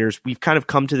evaluators, we've kind of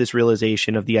come to this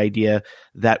realization of the idea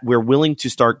that we're willing to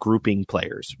start grouping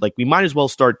players. Like we might as well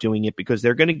start doing it because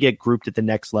they're going to get grouped at the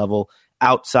next level: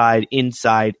 outside,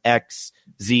 inside, X,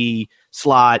 Z,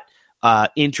 slot,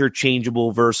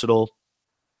 interchangeable, versatile.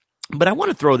 But I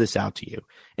want to throw this out to you.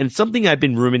 And it's something I've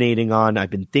been ruminating on, I've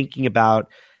been thinking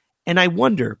about. And I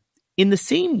wonder, in the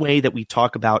same way that we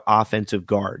talk about offensive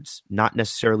guards not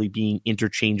necessarily being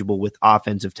interchangeable with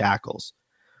offensive tackles,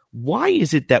 why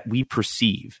is it that we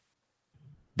perceive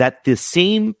that the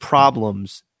same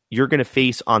problems you're going to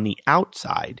face on the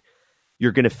outside,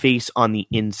 you're going to face on the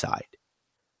inside?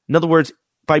 In other words,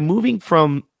 by moving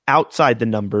from outside the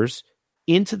numbers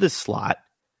into the slot,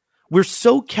 we're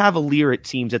so cavalier, it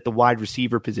seems, at the wide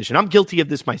receiver position. I'm guilty of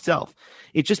this myself.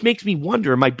 It just makes me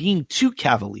wonder, am I being too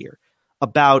cavalier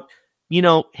about,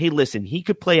 hey, listen, he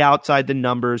could play outside the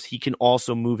numbers. He can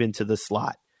also move into the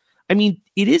slot. I mean,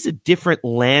 it is a different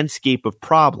landscape of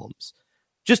problems.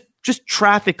 Just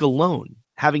traffic alone,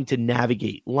 having to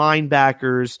navigate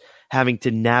linebackers, having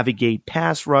to navigate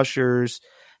pass rushers,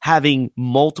 having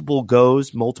multiple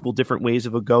goes, multiple different ways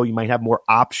of a go. You might have more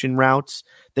option routes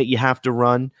that you have to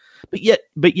run. But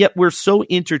yet we're so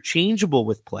interchangeable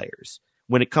with players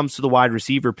when it comes to the wide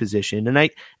receiver position. And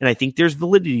I think there's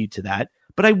validity to that.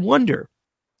 But I wonder,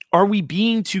 are we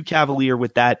being too cavalier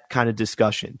with that kind of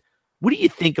discussion? What do you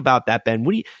think about that, Ben?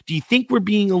 Do you think we're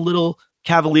being a little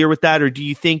cavalier with that? Or do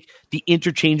you think the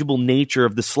interchangeable nature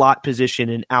of the slot position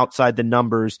and outside the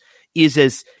numbers is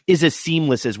as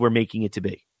seamless as we're making it to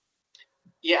be?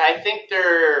 Yeah, I think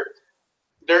there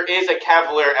is a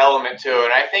cavalier element to it.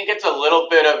 And I think it's a little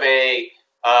bit of a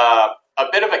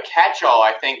catch-all,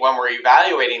 I think, when we're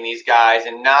evaluating these guys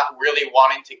and not really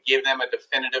wanting to give them a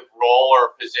definitive role or a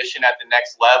position at the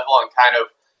next level and kind of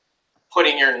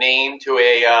putting your name to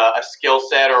a skill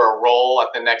set or a role at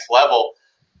the next level.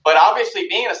 But obviously,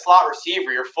 being a slot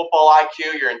receiver, your football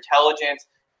IQ, your intelligence,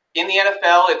 in the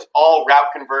NFL, it's all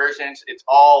route conversions, it's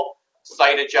all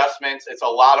sight adjustments, it's a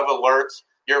lot of alerts.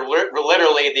 You're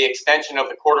literally the extension of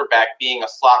the quarterback being a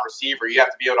slot receiver. You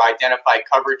have to be able to identify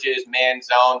coverages, man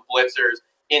zone, blitzers,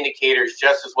 indicators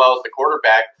just as well as the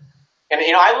quarterback. And,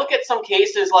 I look at some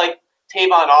cases like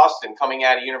Tavon Austin coming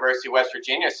out of University of West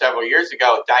Virginia several years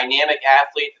ago, dynamic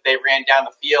athlete that they ran down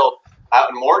the field out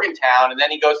in Morgantown, and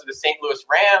then he goes to the St. Louis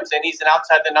Rams, and he's an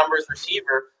outside-the-numbers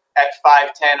receiver at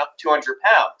 5'10", 200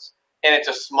 pounds. And it's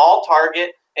a small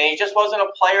target, and he just wasn't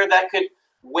a player that could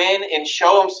win and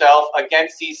show himself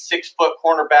against these 6-foot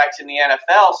cornerbacks in the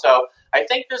NFL. So I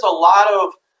think there's a lot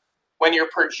of, when you're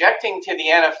projecting to the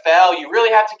NFL, you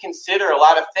really have to consider a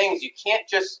lot of things. You can't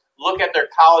just look at their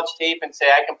college tape and say,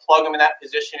 I can plug them in that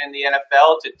position in the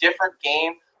NFL. It's a different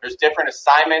game. There's different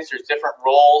assignments. There's different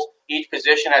roles. Each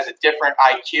position has a different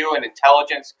IQ and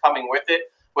intelligence coming with it,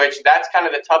 which that's kind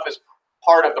of the toughest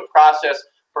part of the process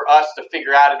for us to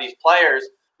figure out of these players.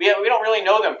 We don't really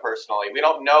know them personally. We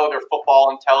don't know their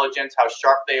football intelligence, how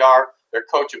sharp they are, their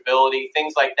coachability,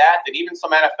 things like that even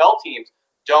some NFL teams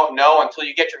don't know until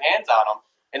you get your hands on them.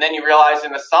 And then you realize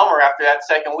in the summer after that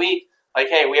second week, like,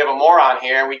 hey, we have a moron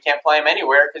here and we can't play him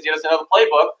anywhere because he doesn't know the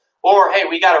playbook. Or, hey,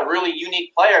 we got a really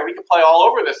unique player. We can play all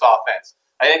over this offense.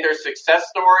 I think there's success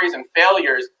stories and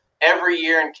failures every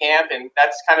year in camp, and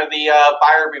that's kind of the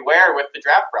buyer beware with the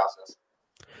draft process.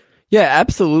 Yeah,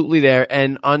 absolutely there.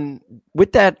 And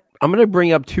with that, I'm going to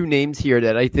bring up two names here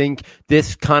that I think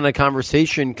this kind of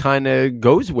conversation kind of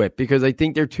goes with, because I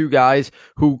think they're two guys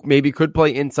who maybe could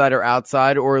play inside or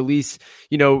outside, or at least,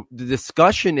 the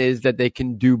discussion is that they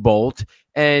can do both.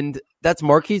 And that's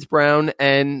Marquise Brown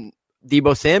and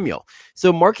Deebo Samuel.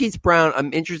 So Marquise Brown,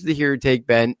 I'm interested to hear your take,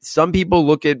 Ben. Some people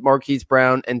look at Marquise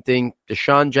Brown and think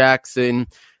Deshaun Jackson,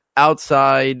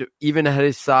 outside, even at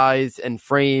his size and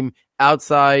frame,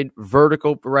 outside,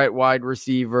 vertical right wide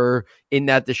receiver in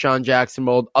that Deshaun Jackson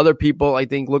mold. Other people, I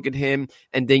think, look at him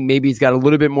and think maybe he's got a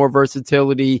little bit more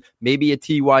versatility, maybe a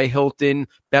T.Y. Hilton,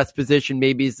 best position,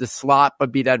 maybe is the slot,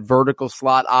 but be that vertical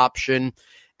slot option.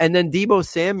 And then Deebo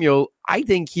Samuel, I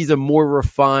think he's a more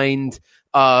refined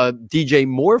DJ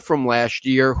Moore from last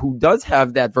year, who does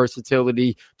have that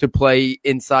versatility to play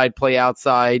inside, play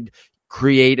outside,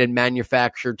 create and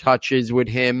manufacture touches with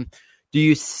him. Do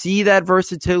you see that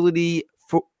versatility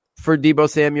for Deebo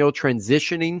Samuel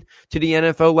transitioning to the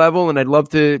NFL level? And I'd love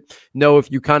to know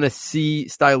if you kind of see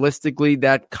stylistically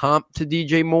that comp to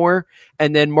DJ Moore.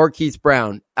 And then Marquise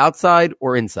Brown, outside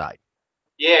or inside?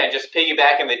 Yeah, just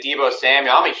piggybacking the Deebo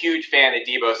Samuel. I'm a huge fan of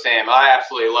Deebo Samuel. I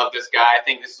absolutely love this guy. I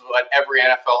think this is what every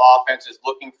NFL offense is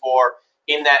looking for,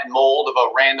 in that mold of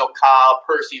a Randall Cobb,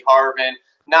 Percy Harvin.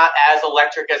 Not as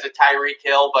electric as a Tyreek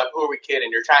Hill, but who are we kidding?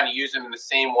 You're trying to use him in the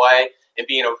same way and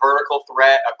being a vertical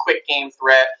threat, a quick game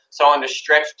threat, someone to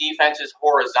stretch defenses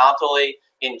horizontally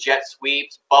in jet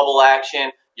sweeps, bubble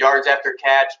action, yards after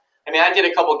catch. I mean, I did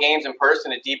a couple games in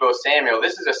person at Deebo Samuel.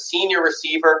 This is a senior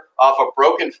receiver off a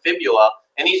broken fibula,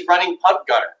 and he's running punt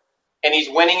gunner. And he's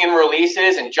winning in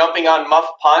releases and jumping on muff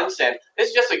punts. And this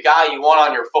is just a guy you want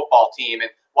on your football team. And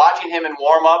watching him in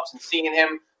warm-ups and seeing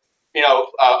him,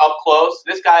 up close,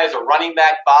 this guy has a running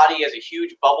back body, has a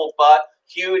huge bubble butt,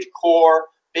 huge core,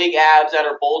 big abs that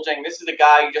are bulging. This is a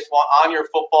guy you just want on your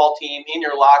football team, in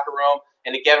your locker room,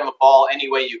 and to get him the ball any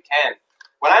way you can.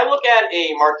 When I look at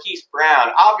a Marquise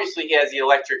Brown, obviously he has the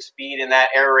electric speed in that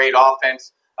air raid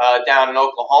offense down in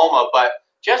Oklahoma, but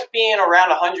just being around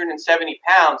 170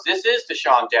 pounds, this is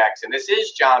Deshaun Jackson. This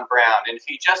is John Brown. And if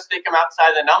you just stick him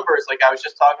outside the numbers, like I was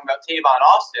just talking about Tavon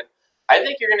Austin, I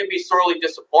think you're going to be sorely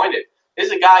disappointed. This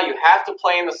is a guy you have to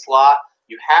play in the slot.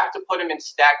 You have to put him in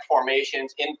stacked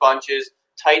formations, in bunches,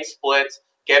 tight splits,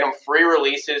 get him free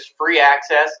releases, free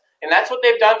access. And that's what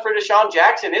they've done for Deshaun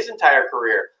Jackson his entire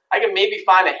career. I can maybe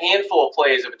find a handful of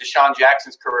plays of Deshaun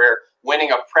Jackson's career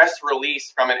winning a press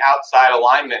release from an outside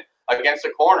alignment against a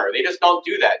corner. They just don't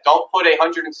do that. Don't put a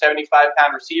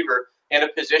 175-pound receiver in a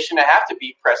position to have to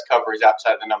beat press coverage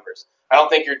outside the numbers. I don't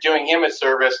think you're doing him a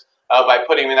service by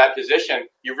putting him in that position.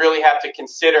 You really have to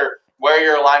consider where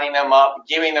you're lining them up,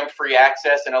 giving them free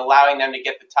access, and allowing them to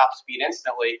get the top speed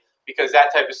instantly, because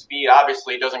that type of speed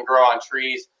obviously doesn't grow on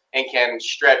trees and can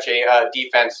stretch a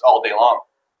defense all day long.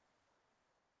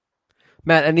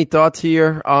 Matt, any thoughts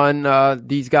here on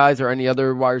these guys or any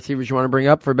other wide receivers you want to bring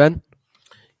up for Ben?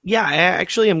 Yeah,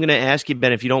 actually, I'm going to ask you,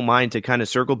 Ben, if you don't mind, to kind of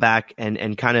circle back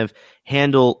and kind of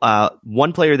handle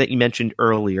one player that you mentioned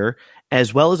earlier,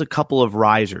 as well as a couple of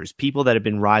risers, people that have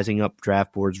been rising up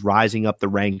draft boards, rising up the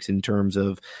ranks in terms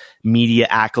of media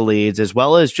accolades, as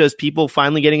well as just people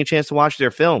finally getting a chance to watch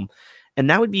their film. And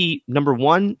that would be, number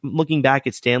one, looking back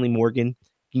at Stanley Morgan.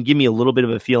 You can give me a little bit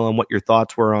of a feel on what your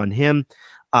thoughts were on him,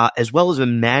 as well as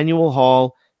Emmanuel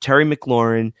Hall, Terry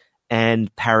McLaurin,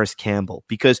 and Paris Campbell,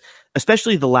 because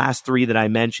especially the last three that I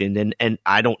mentioned, and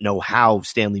I don't know how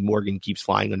Stanley Morgan keeps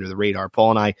flying under the radar.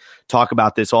 Paul and I talk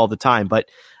about this all the time, but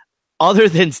other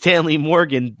than Stanley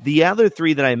Morgan, the other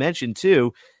three that I mentioned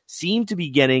too seem to be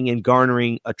getting and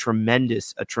garnering a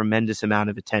tremendous amount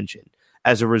of attention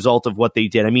as a result of what they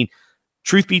did. I mean,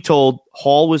 truth be told,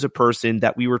 Hall was a person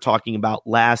that we were talking about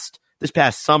this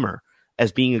past summer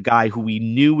as being a guy who we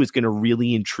knew was going to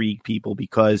really intrigue people,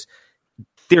 because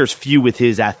there's few with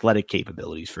his athletic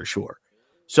capabilities for sure.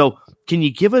 So can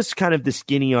you give us kind of the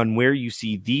skinny on where you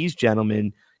see these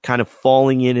gentlemen kind of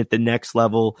falling in at the next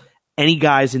level? Any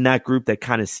guys in that group that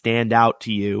kind of stand out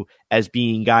to you as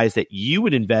being guys that you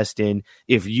would invest in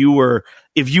if you were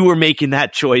making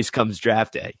that choice comes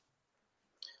draft day?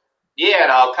 Yeah,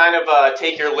 and I'll kind of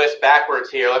take your list backwards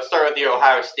here. Let's start with the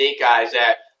Ohio State guys.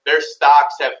 That their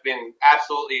stocks have been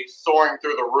absolutely soaring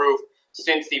through the roof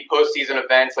since the postseason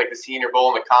events like the Senior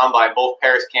Bowl and the Combine. Both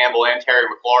Paris Campbell and Terry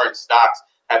McLaurin stocks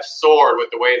have soared with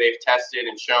the way they've tested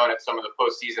and shown at some of the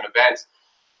postseason events.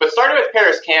 But starting with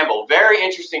Paris Campbell, very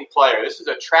interesting player. This is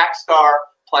a track star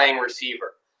playing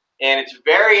receiver. And it's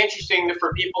very interesting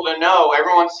for people to know.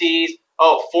 Everyone sees,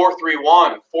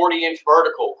 4.31, 40-inch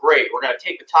vertical. Great. We're going to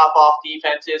take the top off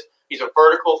defenses. He's a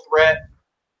vertical threat.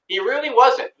 He really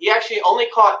wasn't. He actually only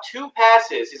caught 2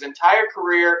 passes his entire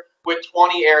career with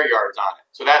 20 air yards on it.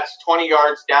 So that's 20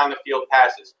 yards down the field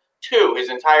passes. 2 his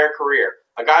entire career.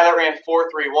 A guy that ran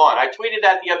 4.31. I tweeted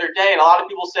that the other day, and a lot of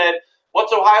people said,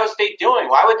 what's Ohio State doing?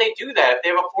 Why would they do that if they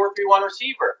have a 4.31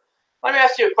 receiver? Let me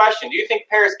ask you a question. Do you think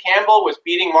Paris Campbell was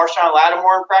beating Marshawn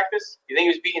Lattimore in practice? Do you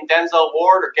think he was beating Denzel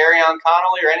Ward or Garyon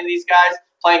Connolly or any of these guys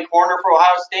playing corner for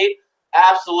Ohio State?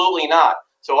 Absolutely not.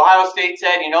 So Ohio State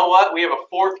said, you know what? We have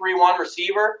a 4.31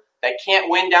 receiver that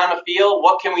can't win down the field.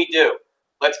 What can we do?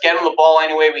 Let's get him the ball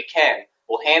any way we can.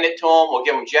 We'll hand it to him. We'll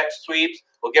give him jet sweeps.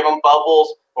 We'll give him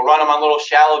bubbles. We'll run him on little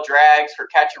shallow drags for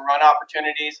catch and run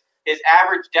opportunities. His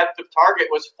average depth of target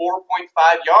was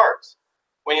 4.5 yards.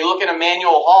 When you look at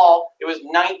Emmanuel Hall, it was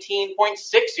 19.6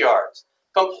 yards.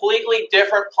 Completely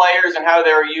different players and how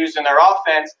they were used in their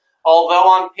offense, although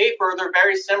on paper they're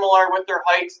very similar with their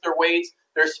heights, their weights,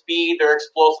 their speed, their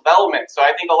explosive elements. So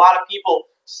I think a lot of people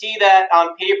see that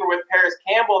on paper with Paris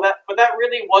Campbell, but that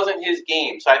really wasn't his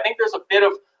game. So I think there's a bit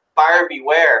of buyer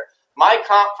beware. My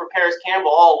comp for Paris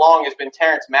Campbell all along has been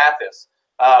Terrence Mathis,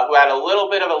 who had a little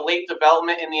bit of a late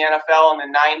development in the NFL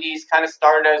in the 90s, kind of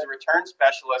started as a return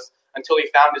specialist until he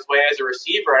found his way as a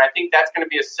receiver. And I think that's going to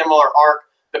be a similar arc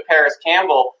to Paris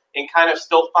Campbell in kind of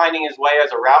still finding his way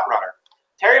as a route runner.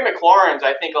 Terry McLaurin's,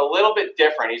 I think, a little bit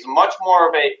different. He's much more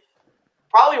of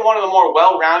probably one of the more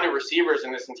well-rounded receivers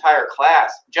in this entire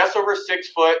class. Just over 6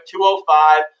 foot,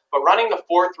 205, but running the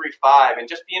 4.35 and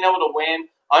just being able to win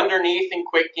underneath in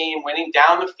quick game, winning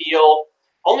down the field.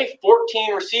 Only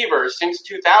 14 receivers since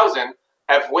 2000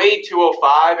 have weighed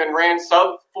 205 and ran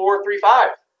sub 4.35.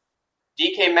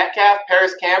 DK Metcalf,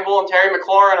 Paris Campbell, and Terry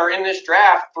McLaurin are in this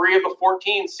draft, 3 of the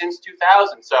 14 since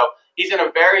 2000. So he's in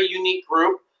a very unique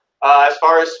group as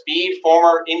far as speed.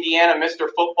 Former Indiana Mr.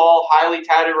 Football, highly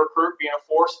touted recruit, being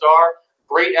a 4-star.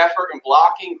 Great effort in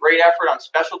blocking, great effort on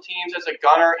special teams as a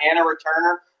gunner and a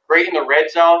returner. Great in the red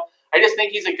zone. I just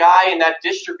think he's a guy in that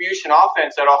distribution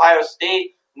offense at Ohio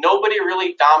State. Nobody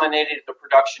really dominated the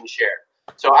production share.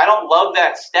 So I don't love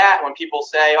that stat when people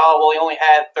say, oh, well, he only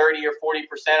had 30 or 40%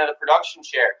 of the production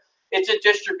share. It's a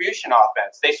distribution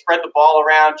offense. They spread the ball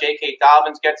around. J.K.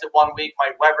 Dobbins gets it one week.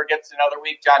 Mike Weber gets it another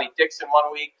week. Johnny Dixon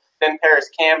one week. Then Paris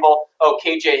Campbell. Oh,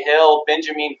 K.J. Hill,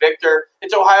 Benjamin Victor.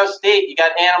 It's Ohio State. You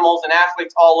got animals and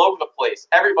athletes all over the place.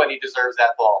 Everybody deserves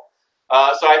that ball.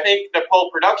 So I think the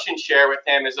whole production share with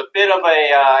him is a bit of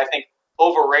I think,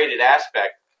 overrated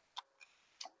aspect.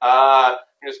 I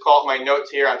just call up my notes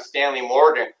here on Stanley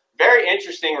Morgan. Very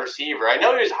interesting receiver. I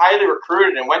know he was highly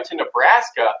recruited and went to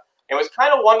Nebraska and was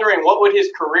kind of wondering what would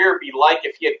his career be like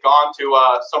if he had gone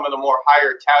to some of the more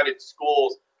higher touted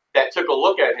schools that took a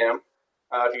look at him.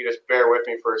 If you just bear with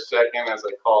me for a second as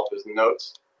I call up his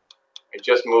notes. I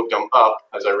just moved him up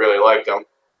as I really liked him.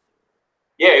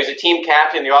 Yeah, he was a team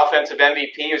captain, the offensive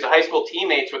MVP. He was a high school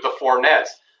teammates with the Fournettes,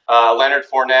 Leonard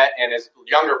Fournette and his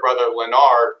younger brother,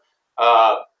 Leonard.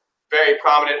 Very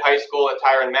prominent high school that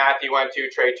Tyrann Mathieu went to,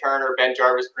 Trey Turner, Ben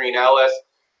Jarvis, Green Ellis.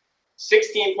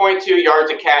 16.2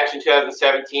 yards a catch in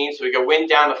 2017, so he could win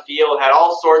down the field, had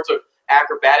all sorts of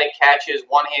acrobatic catches,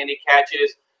 one-handed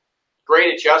catches,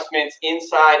 great adjustments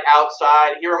inside,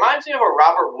 outside. He reminds me of a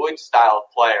Robert Woods style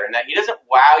of player in that he doesn't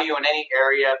wow you in any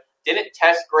area, didn't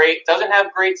test great, doesn't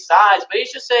have great size, but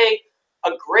he's just a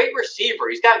great receiver.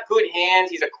 He's got good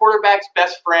hands. He's a quarterback's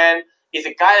best friend. He's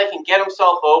a guy that can get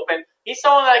himself open. He's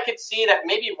someone that I could see that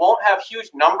maybe won't have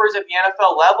huge numbers at the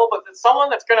NFL level, but that's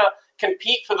someone that's going to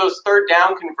compete for those third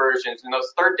down conversions and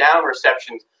those third down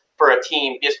receptions for a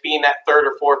team, just being that third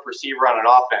or fourth receiver on an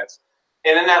offense.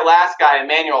 And then that last guy,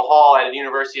 Emmanuel Hall at the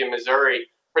University of Missouri,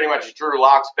 pretty much Drew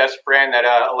Lock's best friend that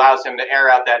allows him to air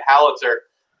out that howitzer.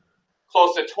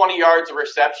 Close to 20 yards of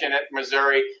reception at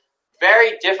Missouri.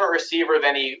 Very different receiver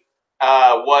than he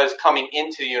was coming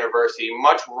into the university.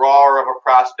 Much rawer of a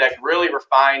prospect, really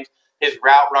refined his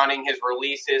route running, his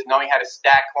releases, knowing how to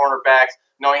stack cornerbacks,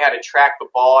 knowing how to track the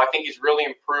ball. I think he's really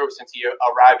improved since he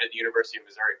arrived at the University of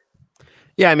Missouri.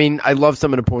 Yeah, I mean, I love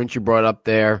some of the points you brought up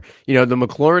there. You know, the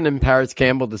McLaurin and Paris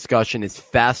Campbell discussion is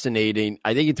fascinating.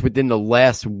 I think it's within the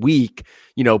last week,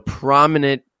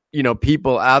 prominent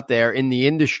people out there in the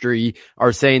industry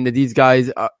are saying that these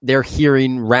guys, they're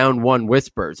hearing round one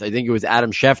whispers. I think it was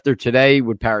Adam Schefter today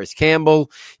with Paris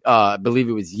Campbell. I believe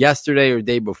it was yesterday or the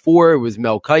day before. It was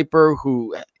Mel Kiper,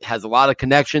 who has a lot of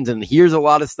connections and hears a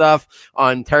lot of stuff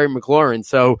on Terry McLaurin.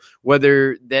 So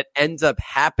whether that ends up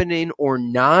happening or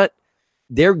not,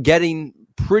 they're getting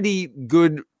pretty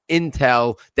good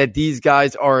intel that these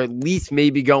guys are at least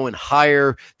maybe going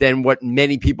higher than what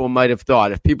many people might have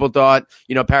thought. If people thought,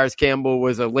 Paris Campbell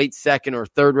was a late second or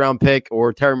third round pick,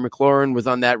 or Terry McLaurin was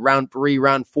on that round 3,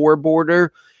 round 4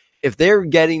 border, if they're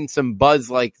getting some buzz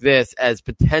like this as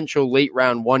potential late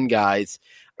round 1 guys,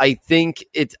 I think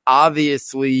it's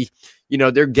obviously,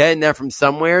 they're getting that from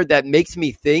somewhere. That makes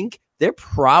me think they're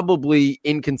probably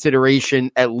in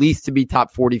consideration at least to be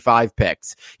top 45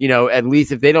 picks. At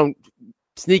least if they don't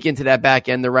sneak into that back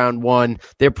end of round 1,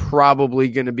 they're probably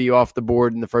going to be off the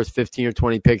board in the first 15 or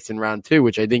 20 picks in round 2,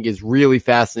 which I think is really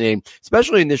fascinating,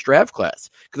 especially in this draft class,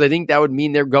 because I think that would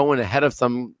mean they're going ahead of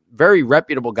some very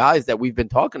reputable guys that we've been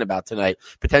talking about tonight,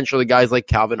 potentially guys like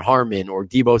Calvin Harmon or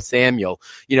Deebo Samuel,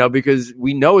 because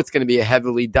we know it's going to be a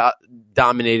heavily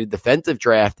dominated defensive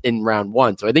draft in round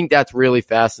 1. So I think that's really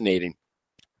fascinating.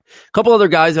 A couple other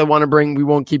guys I want to bring. We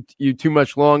won't keep you too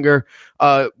much longer.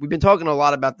 We've been talking a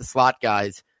lot about the slot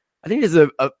guys. I think there's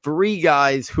a 3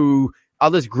 guys who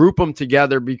I'll just group them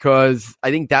together because I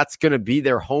think that's going to be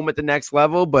their home at the next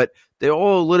level, but they're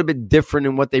all a little bit different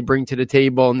in what they bring to the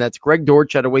table, and that's Greg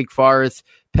Dortch out of Wake Forest,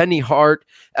 Penny Hart,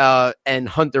 and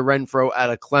Hunter Renfrow out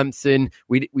of Clemson.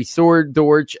 We saw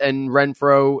Dortch and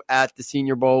Renfrow at the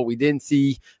Senior Bowl. We didn't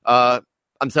see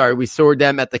we saw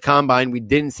them at the Combine. We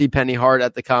didn't see Penny Hart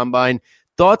at the Combine.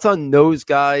 Thoughts on those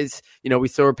guys? We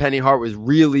saw Penny Hart was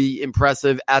really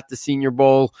impressive at the Senior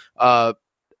Bowl. What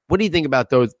do you think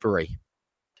about those 3?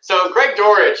 So Greg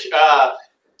Dortch,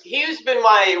 he's been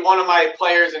one of my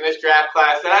players in this draft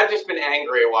class that I've just been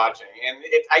angry at watching. And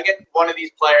I get one of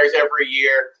these players every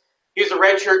year. He was a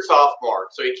redshirt sophomore,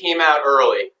 so he came out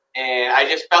early. And I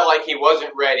just felt like he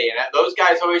wasn't ready. And those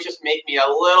guys always just make me a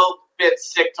little bit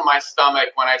sick to my stomach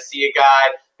when I see a guy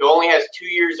who only has 2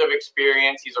 years of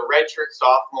experience. He's a redshirt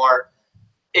sophomore.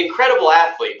 Incredible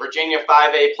athlete, Virginia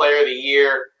 5A Player of the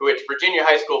Year, which Virginia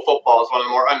high school football is one of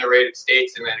the more underrated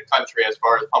states in the country as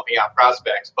far as pumping out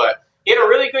prospects. But he had a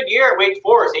really good year at Wake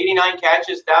Forest, 89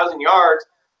 catches, 1,000 yards.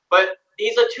 But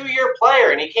he's a 2-year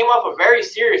player, and he came off a very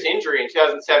serious injury in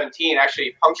 2017,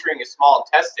 actually puncturing his small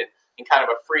intestine in kind of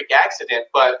a freak accident.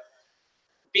 But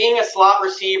being a slot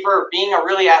receiver, being a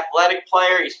really athletic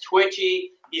player, he's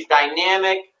twitchy, he's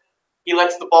dynamic. He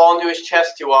lets the ball into his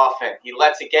chest too often. He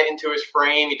lets it get into his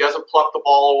frame. He doesn't pluck the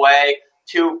ball away.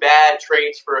 2 bad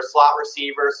traits for a slot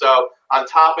receiver. So on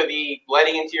top of the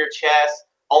letting into your chest,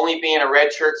 only being a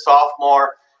redshirt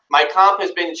sophomore, my comp has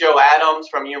been Joe Adams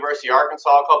from University of Arkansas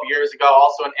a couple years ago,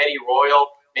 also an Eddie Royal,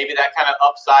 maybe that kind of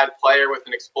upside player with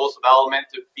an explosive element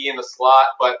to be in the slot.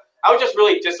 But I was just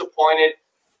really disappointed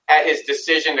at his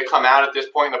decision to come out at this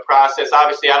point in the process.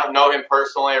 Obviously, I don't know him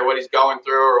personally or what he's going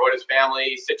through or what his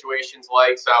family situation's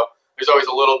like, so there's always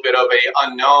a little bit of a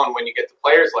unknown when you get to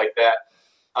players like that.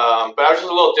 But I was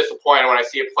just a little disappointed when I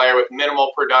see a player with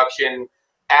minimal production,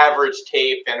 average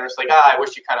tape, and it's like, I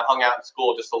wish you kind of hung out in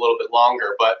school just a little bit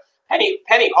longer. But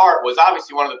Penny Hart was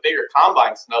obviously one of the bigger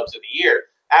combine snubs of the year.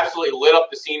 Absolutely lit up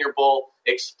the Senior Bowl.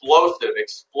 Explosive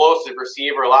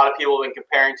receiver. A lot of people have been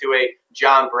comparing to a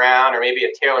John Brown or maybe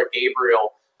a Taylor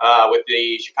Gabriel with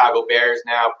the Chicago Bears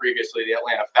now, previously the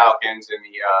Atlanta Falcons and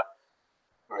the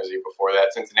before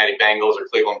that, Cincinnati Bengals or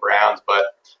Cleveland Browns. But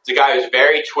it's a guy who's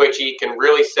very twitchy, can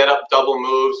really set up double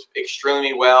moves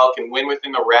extremely well, can win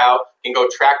within the route, can go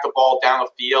track the ball down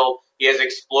the field. He has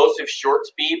explosive short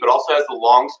speed, but also has the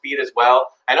long speed as well.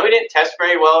 I know he didn't test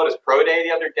very well at his pro day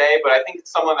the other day, but I think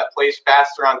it's someone that plays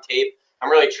faster on tape. I'm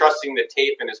really trusting the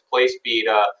tape and his play speed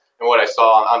and what I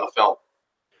saw on the film.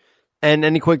 And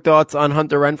any quick thoughts on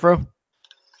Hunter Renfrow?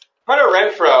 Hunter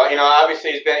Renfrow,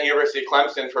 obviously he's been at University of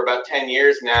Clemson for about 10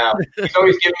 years now. He's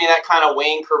always given me that kind of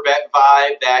Wayne Corbett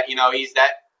vibe that, he's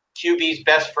that QB's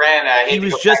best friend.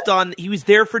 He was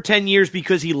there for 10 years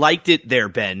because he liked it there,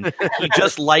 Ben. He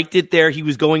just liked it there. He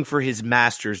was going for his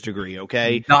master's degree,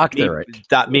 okay? Doctorate.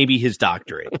 Maybe his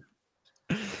doctorate.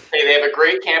 Hey, they have a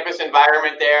great campus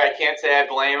environment there. I can't say I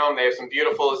blame them. They have some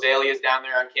beautiful azaleas down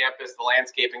there on campus. The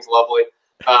landscaping's lovely.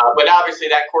 But obviously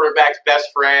that quarterback's best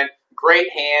friend,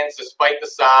 great hands despite the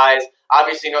size,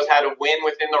 obviously knows how to win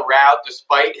within the route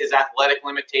despite his athletic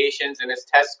limitations and his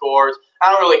test scores. I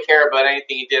don't really care about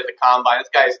anything he did at the Combine. This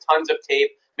guy has tons of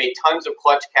tape, made tons of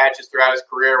clutch catches throughout his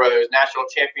career, whether it was national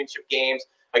championship games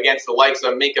against the likes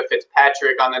of Minka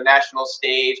Fitzpatrick on the national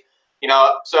stage.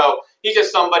 So he's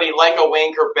just somebody like a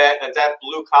Wayne Corbett, that's that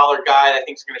blue-collar guy that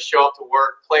thinks he's going to show up to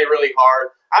work, play really hard.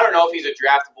 I don't know if he's a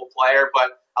draftable player,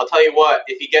 but I'll tell you what,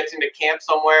 if he gets into camp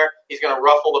somewhere, he's going to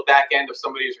ruffle the back end of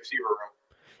somebody's receiver room.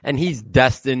 And he's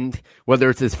destined, whether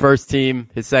it's his first team,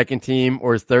 his second team,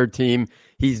 or his third team,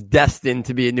 he's destined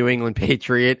to be a New England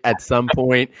Patriot at some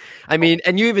point. I mean,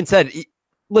 and you even said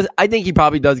Listen, I think he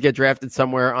probably does get drafted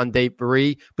somewhere on day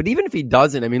 3, but even if he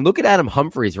doesn't, I mean, look at Adam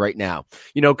Humphries right now.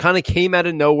 Kind of came out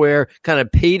of nowhere, kind of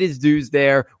paid his dues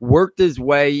there, worked his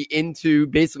way into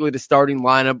basically the starting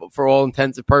lineup for all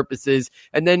intents and purposes,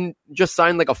 and then just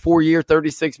signed like a 4-year,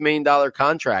 $36 million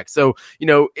contract. So,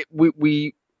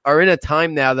 we are in a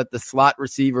time now that the slot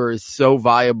receiver is so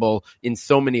viable in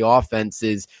so many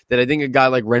offenses that I think a guy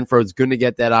like Renfrow is going to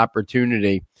get that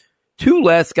opportunity. 2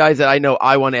 last guys that I know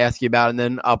I want to ask you about, and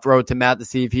then I'll throw it to Matt to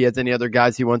see if he has any other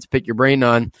guys he wants to pick your brain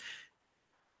on.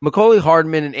 Mecole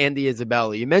Hardman and Andy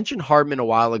Isabella. You mentioned Hardman a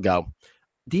while ago.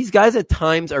 These guys at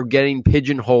times are getting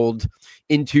pigeonholed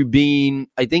into being,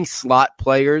 I think, slot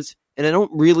players, and I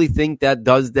don't really think that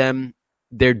does them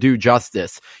their due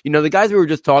justice. The guys we were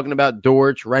just talking about,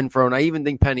 Dortch, Renfrow, and I even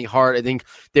think Penny Hart, I think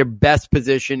their best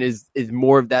position is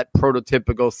more of that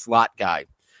prototypical slot guy.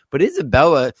 But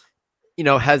Isabella,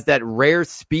 has that rare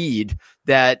speed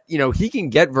that, he can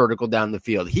get vertical down the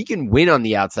field. He can win on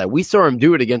the outside. We saw him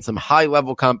do it against some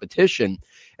high-level competition.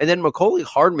 And then Mecole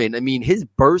Hardman, I mean, his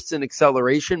burst and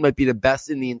acceleration might be the best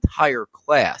in the entire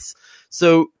class.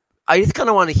 So I just kind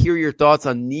of want to hear your thoughts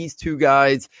on these 2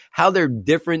 guys, how they're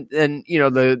different than,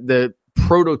 the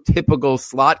prototypical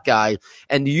slot guy.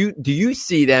 And do you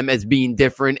see them as being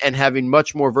different and having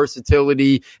much more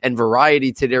versatility and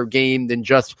variety to their game than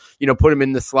just, put them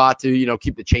in the slot to,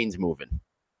 keep the chains moving?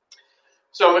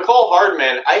 So Mecole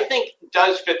Hardman, I think,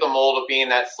 does fit the mold of being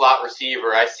that slot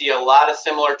receiver. I see a lot of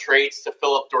similar traits to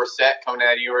Philip Dorsett coming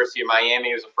out of the University of Miami.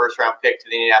 He was a first-round pick to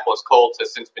the Indianapolis Colts,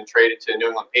 has since been traded to the New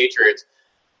England Patriots.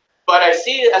 But I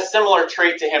see a similar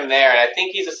trait to him there, and I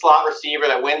think he's a slot receiver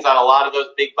that wins on a lot of those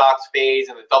big box fades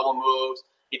and the double moves.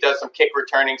 He does some kick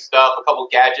returning stuff, a couple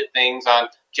gadget things on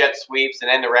jet sweeps and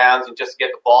end arounds and just to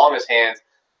get the ball in his hands.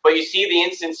 But you see the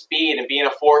instant speed and being a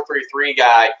 4-3-3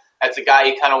 guy, that's a guy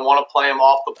you kind of want to play him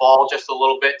off the ball just a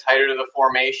little bit tighter to the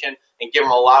formation and give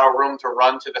him a lot of room to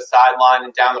run to the sideline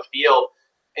and down the field.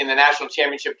 In the national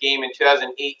championship game in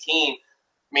 2018,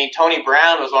 Tony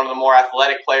Brown was one of the more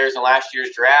athletic players in last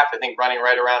year's draft, I think running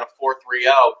right around a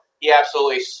 4.30. He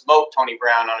absolutely smoked Tony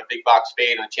Brown on a big box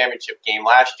fade in the championship game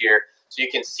last year. So you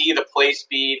can see the play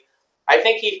speed. I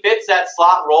think he fits that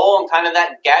slot role and kind of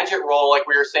that gadget role like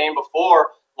we were saying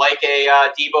before, like a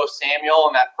Deebo Samuel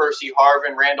and that Percy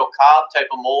Harvin, Randall Cobb type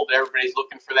of mold. Everybody's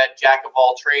looking for that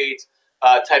jack-of-all-trades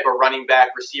type of running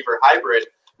back receiver hybrid.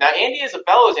 Now, Andy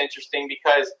Isabella is interesting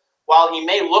because while he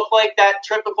may look like that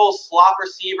typical slot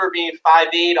receiver being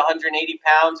 5'8", 180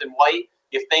 pounds and white,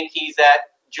 you think he's that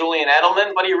Julian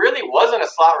Edelman, but he really wasn't a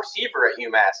slot receiver at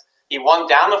UMass. He won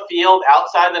down the field,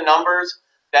 outside the numbers,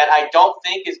 that I don't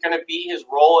think is going to be his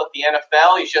role at the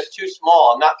NFL. He's just too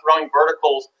small. I'm not throwing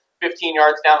verticals 15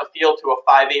 yards down the field to a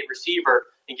 5'8" receiver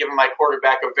and giving my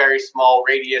quarterback a very small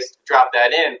radius to drop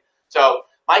that in. So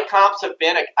my comps have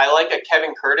been, I like a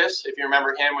Kevin Curtis, if you remember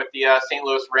him with the St.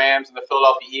 Louis Rams and the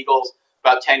Philadelphia Eagles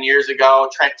about 10 years ago,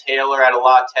 Trent Taylor at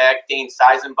La Tech, Dane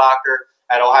Seisenbacher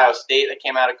at Ohio State that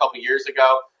came out a couple years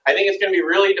ago. I think it's going to be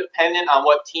really dependent on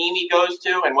what team he goes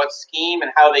to and what scheme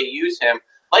and how they use him.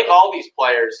 Like all these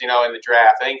players, in the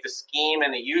draft, I think the scheme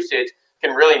and the usage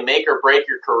can really make or break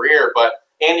your career. But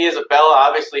Andy Isabella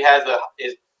obviously has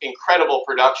is incredible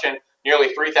production,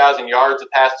 nearly 3,000 yards the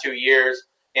past 2 years.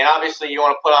 And obviously you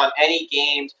want to put on any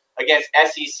games against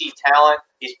SEC talent.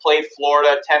 He's played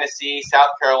Florida, Tennessee,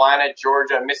 South Carolina,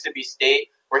 Georgia, Mississippi State,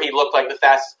 where he looked like the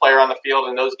fastest player on the field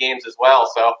in those games as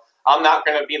well. So I'm not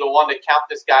going to be the one to count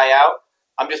this guy out.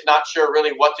 I'm just not sure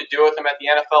really what to do with him at the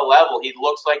NFL level. He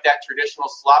looks like that traditional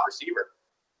slot receiver.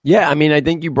 Yeah, I mean, I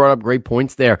think you brought up great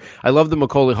points there. I love the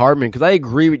Mecole Hardman because I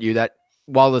agree with you that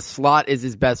while the slot is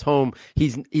his best home,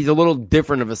 he's a little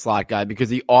different of a slot guy because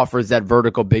he offers that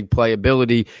vertical big play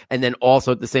ability and then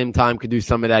also at the same time could do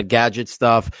some of that gadget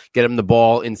stuff, get him the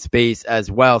ball in space as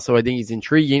well. So I think he's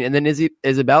intriguing. And then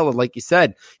Isabella, like you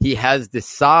said, he has the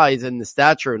size and the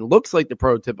stature and looks like the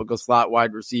prototypical slot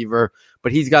wide receiver,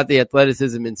 but he's got the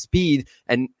athleticism and speed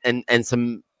and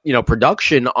some,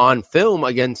 production on film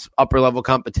against upper level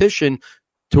competition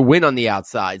to win on the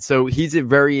outside. So he's a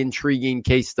very intriguing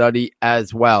case study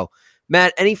as well.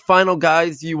 Matt, any final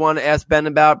guys you want to ask Ben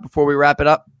about before we wrap it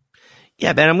up?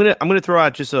 Yeah, Ben, I'm gonna throw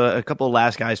out just a couple of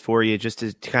last guys for you just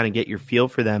to kind of get your feel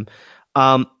for them.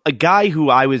 A guy who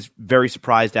I was very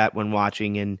surprised at when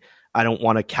watching, and I don't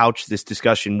want to couch this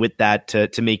discussion with that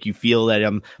to make you feel that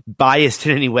I'm biased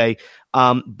in any way.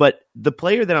 But the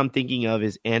player that I'm thinking of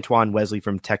is Antoine Wesley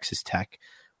from Texas Tech.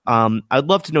 I'd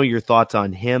love to know your thoughts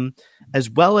on him, as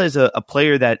well as a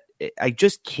player that I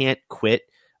just can't quit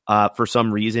for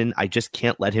some reason. I just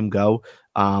can't let him go.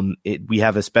 We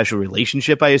have a special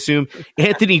relationship, I assume.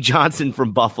 Anthony Johnson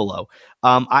from Buffalo.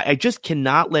 I just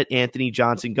cannot let Anthony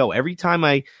Johnson go. Every time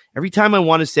I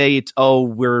want to say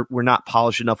we're not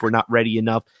polished enough, we're not ready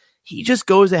enough, he just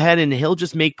goes ahead and he'll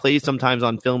just make plays sometimes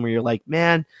on film where you're like,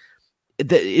 man,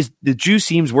 the juice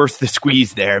seems worth the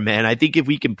squeeze there, man. I think if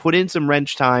we can put in some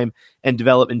wrench time and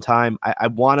development time, I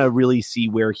want to really see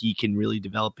where he can really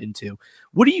develop into.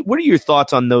 What are your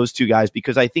thoughts on those two guys?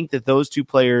 Because I think that those two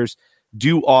players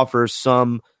do offer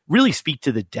really speak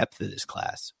to the depth of this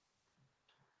class.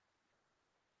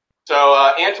 So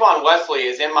Antoine Wesley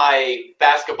is in my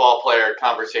basketball player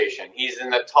conversation. He's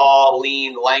in the tall,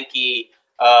 lean, lanky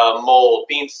mold,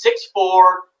 being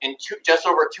 6'4" and just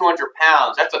over 200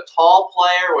 pounds. That's a tall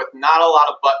player with not a lot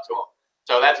of butt to him.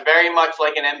 So that's very much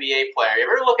like an NBA player. If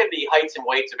you ever look at the heights and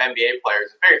weights of NBA players,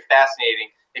 it's very fascinating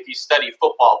if you study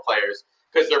football players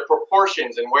because their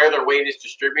proportions and where their weight is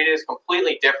distributed is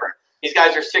completely different. These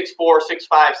guys are 6'4", 6'5",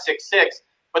 6'6",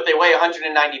 but they weigh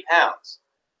 190 pounds.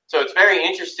 So it's very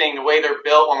interesting the way they're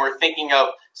built when we're thinking of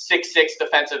 6'6"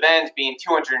 defensive ends being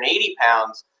 280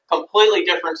 pounds. Completely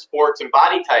different sports and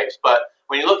body types. But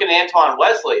when you look at Antoine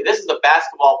Wesley, this is a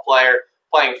basketball player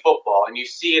playing football. And you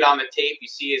see it on the tape. You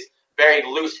see his very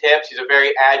loose hips. He's a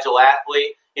very agile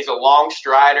athlete. He's a long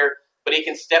strider, but he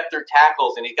can step through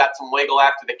tackles, and he's got some wiggle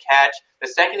after the catch. The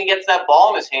second he gets that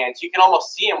ball in his hands, you can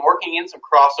almost see him working in some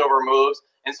crossover moves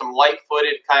and some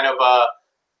light-footed kind of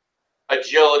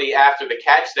agility after the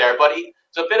catch there. But he's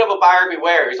a bit of a buyer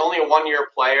beware. He's only a one-year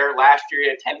player. Last year he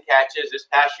had 10 catches. This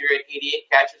past year he had 88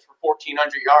 catches for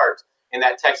 1,400 yards in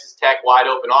that Texas Tech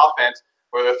wide-open offense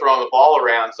where they're throwing the ball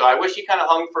around. So I wish he kind of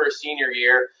hung for his senior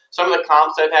year. Some of the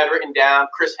comps I've had written down,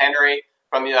 Chris Henry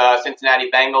from the Cincinnati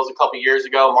Bengals a couple years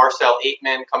ago, Marcel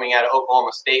Aitman coming out of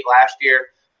Oklahoma State last year,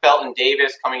 Felton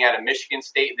Davis coming out of Michigan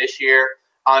State this year,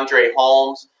 Andre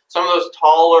Holmes, some of those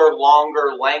taller,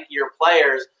 longer, lankier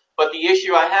players. But the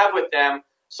issue I have with them,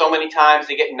 so many times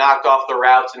they get knocked off the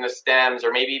routes and the stems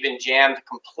or maybe even jammed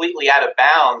completely out of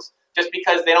bounds just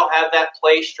because they don't have that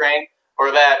play strength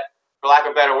or that, for lack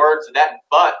of better words, that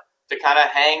butt to kind of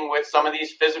hang with some of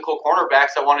these physical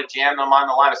cornerbacks that want to jam them on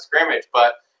the line of scrimmage.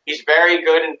 But he's very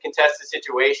good in contested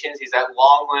situations. He's that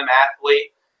long limb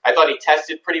athlete. I thought he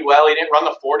tested pretty well. He didn't run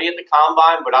the 40 at the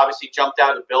combine, but obviously jumped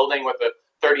out of the building with a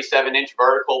 37-inch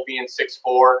vertical being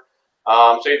 6'4".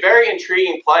 So he's a very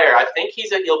intriguing player. I think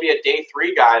he'll be a day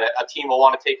 3 guy that a team will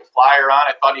want to take a flyer on.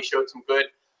 I thought he showed some good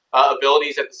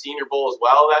abilities at the Senior Bowl as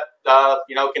well that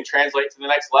can translate to the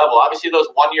next level. Obviously, those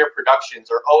one-year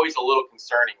productions are always a little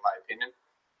concerning, in my opinion.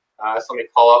 So let me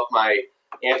pull up my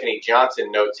Anthony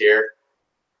Johnson notes here.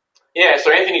 Yeah,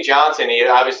 so Anthony Johnson, he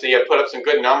obviously put up some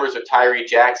good numbers with Tyree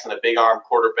Jackson, a big-arm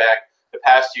quarterback, the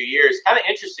past 2 years. Kind of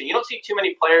interesting. You don't see too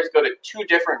many players go to 2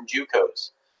 different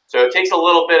JUCOs. So it takes a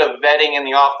little bit of vetting in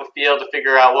the off the field to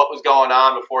figure out what was going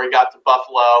on before he got to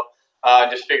Buffalo.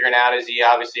 Just figuring out, is he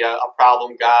obviously a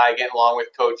problem guy, getting along with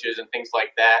coaches and things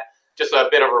like that. Just a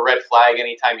bit of a red flag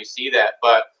anytime you see that.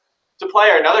 But it's a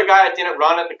player, another guy that didn't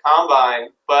run at the combine,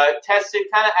 but tested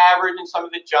kind of average in some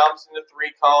of the jumps in the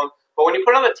 3-cone. But when you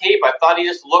put on the tape, I thought he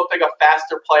just looked like a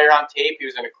faster player on tape. He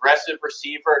was an aggressive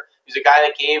receiver. He's a guy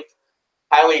that gave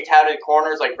highly touted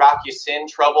corners like Rock Ya-Sin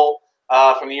trouble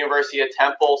from the University of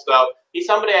Temple. So he's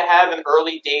somebody I have in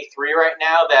early day 3 right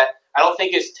now that I don't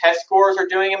think his test scores are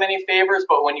doing him any favors,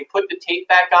 but when you put the tape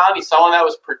back on, he's someone that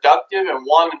was productive and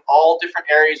won in all different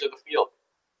areas of the field.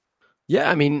 Yeah,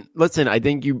 I mean, listen, I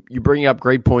think you bring up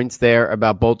great points there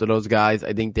about both of those guys.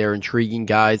 I think they're intriguing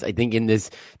guys. I think in this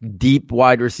deep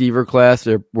wide receiver class,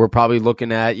 we're probably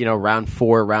looking at, round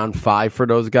 4, round 5 for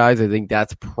those guys. I think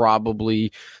that's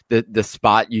probably the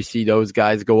spot you see those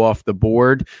guys go off the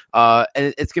board.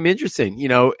 And it's going to be interesting.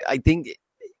 I think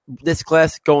this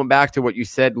class, going back to what you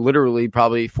said literally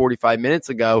probably 45 minutes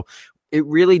ago, it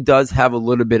really does have a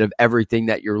little bit of everything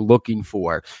that you're looking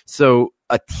for. So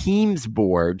a team's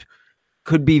board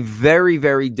could be very,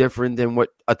 very different than what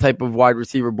a type of wide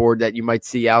receiver board that you might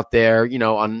see out there,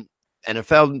 on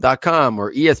NFL.com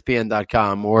or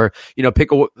ESPN.com or,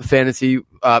 pick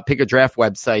a draft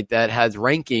website that has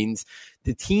rankings.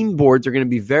 The team boards are going to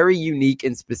be very unique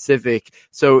and specific.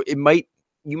 So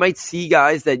you might see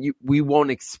guys that we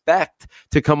won't expect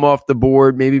to come off the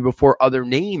board maybe before other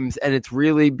names, and it's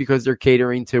really because they're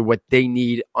catering to what they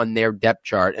need on their depth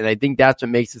chart. And I think that's what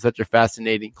makes it such a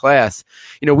fascinating class.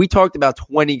 We talked about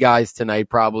 20 guys tonight,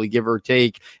 probably, give or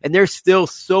take, and there's still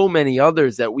so many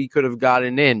others that we could have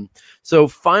gotten in. So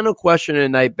final question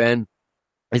tonight, Ben,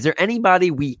 is there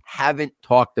anybody we haven't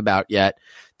talked about yet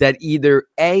that either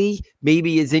A,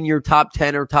 maybe is in your top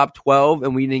 10 or top 12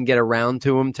 and we didn't get around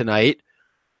to him tonight,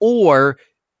 or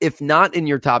if not in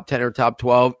your top 10 or top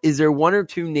 12, is there one or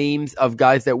two names of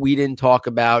guys that we didn't talk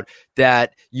about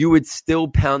that you would still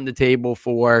pound the table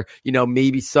for,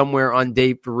 maybe somewhere on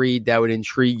day 3 that would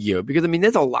intrigue you? Because,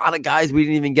 there's a lot of guys we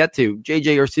didn't even get to.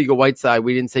 JJ Arcega-Whiteside,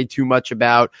 we didn't say too much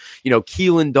about.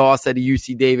 Keelan Doss at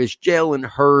UC Davis, Jalen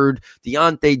Hurd,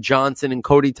 Deontay Johnson and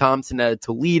Cody Thompson out of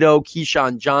Toledo,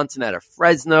 Keyshawn Johnson out of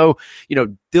Fresno,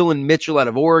 Dylan Mitchell out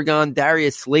of Oregon,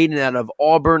 Darius Slayton out of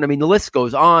Auburn. The list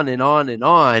goes on and on and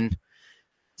on.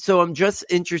 So I'm just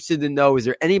interested to know, is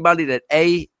there anybody that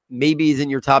A, maybe is in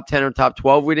your top 10 or top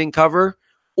 12 we didn't cover,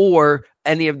 or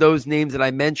any of those names that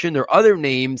I mentioned or other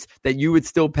names that you would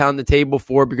still pound the table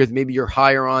for because maybe you're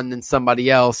higher on than somebody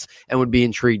else and would be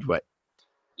intrigued with?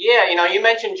 Yeah, you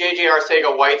mentioned J.J.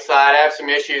 Arcega-Whiteside. I have some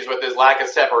issues with his lack of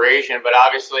separation, but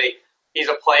obviously he's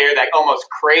a player that almost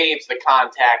craves the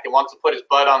contact and wants to put his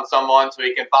butt on someone so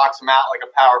he can box him out like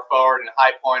a power forward and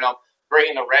high point him, great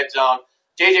in the red zone.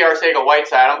 J.J.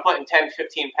 Arcega-Whiteside, I'm putting 10,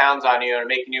 15 pounds on you and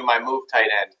making you my move tight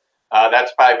end.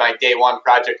 That's probably my day one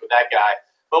project with that guy.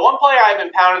 But one player I've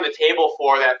been pounding the table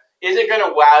for that isn't going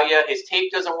to wow you. His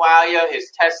tape doesn't wow you.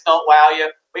 His tests don't wow you.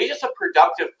 But he's just a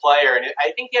productive player. And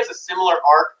I think he has a similar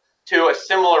arc to a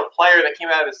similar player that came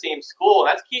out of the same school. And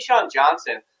that's Keyshawn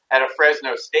Johnson out of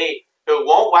Fresno State, who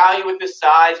won't wow you with his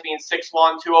size, being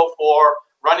 6'1", 204,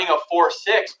 running a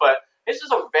 4.6. But this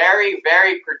is a very,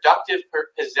 very productive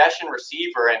possession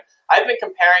receiver. And I've been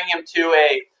comparing him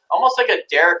to almost like a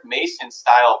Derek Mason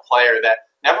style player that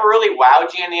never really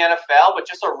wowed you in the NFL, but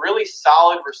just a really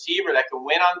solid receiver that can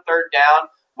win on third down,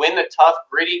 win the tough,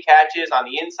 gritty catches on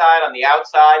the inside, on the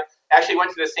outside. Actually went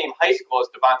to the same high school as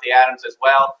Davante Adams as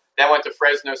well. Then went to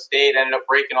Fresno State, ended up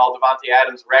breaking all Davante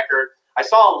Adams' record. I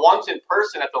saw him once in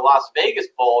person at the Las Vegas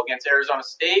Bowl against Arizona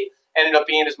State. Ended up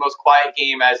being his most quiet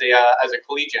game as a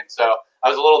collegian. So I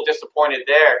was a little disappointed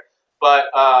there. But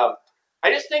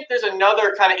I just think there's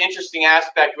another kind of interesting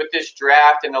aspect with this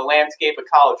draft and the landscape of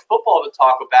college football to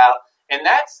talk about, and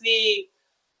that's the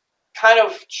kind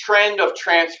of trend of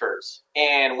transfers.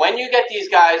 And when you get these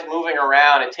guys moving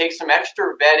around, it takes some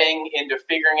extra vetting into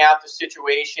figuring out the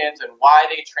situations and why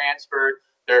they transferred,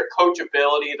 their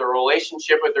coachability, their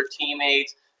relationship with their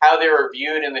teammates, how they were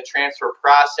viewed in the transfer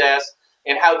process,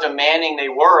 and how demanding they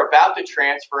were about the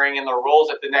transferring and their roles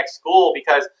at the next school,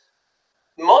 because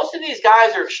most of these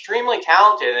guys are extremely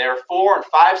talented, and they're 4- and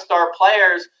 5-star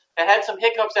players that had some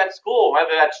hiccups at school,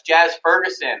 whether that's Jazz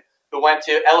Ferguson, who went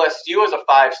to LSU as a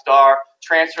 5-star,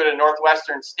 transferred to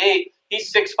Northwestern State.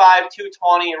 He's 6'5",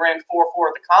 220, and ran 4.4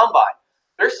 at the Combine.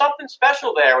 There's something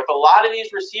special there with a lot of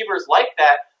these receivers like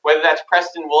that, whether that's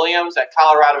Preston Williams at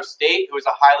Colorado State, who is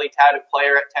a highly touted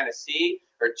player at Tennessee,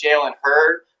 or Jalen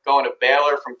Hurd going to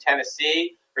Baylor from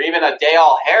Tennessee, or even a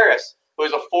Dale Harris, who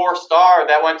was a 4-star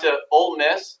that went to Ole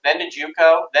Miss, then to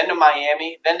JUCO, then to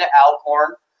Miami, then to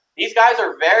Alcorn. These guys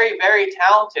are very, very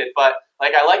talented, but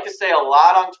like I like to say a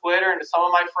lot on Twitter and to some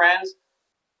of my friends,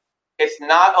 it's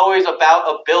not always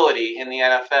about ability in the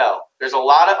NFL. There's a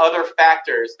lot of other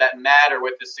factors that matter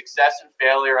with the success and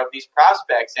failure of these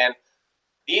prospects, and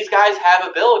these guys have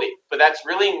ability, but that's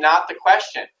really not the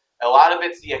question. A lot of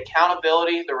it's the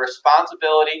accountability, the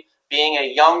responsibility, being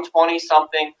a young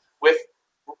 20-something with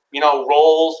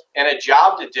roles and a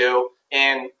job to do.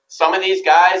 And some of these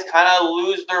guys kind of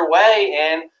lose their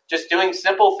way in just doing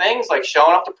simple things like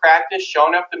showing up to practice,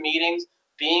 showing up to meetings,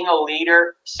 being a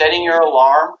leader, setting your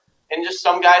alarm. And just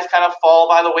some guys kind of fall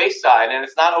by the wayside. And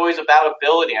it's not always about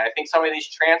ability. And I think some of these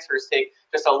transfers take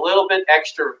just a little bit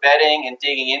extra vetting and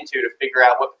digging into to figure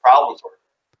out what the problems were.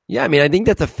 Yeah, I think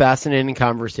that's a fascinating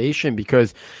conversation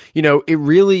because, it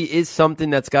really is something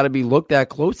that's got to be looked at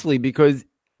closely, because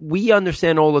we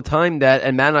understand all the time that,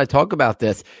 and Matt and I talk about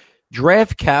this,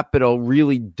 draft capital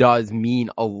really does mean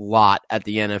a lot at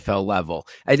the NFL level.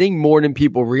 I think more than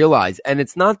people realize. And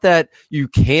it's not that you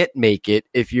can't make it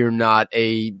if you're not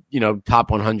a,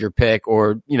 top 100 pick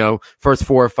or, first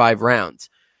 4 or 5 rounds.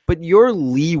 But your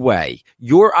leeway,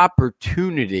 your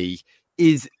opportunity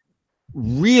is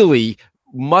really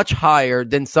much higher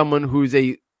than someone who's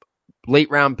a late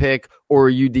round pick or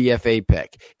a UDFA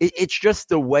pick. It's just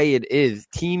the way it is.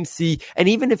 Team C, and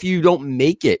even if you don't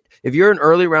make it, if you're an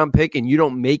early round pick and you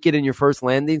don't make it in your first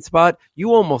landing spot,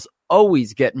 you almost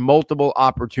always get multiple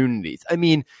opportunities.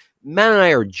 Matt and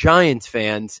I are Giants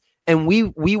fans, and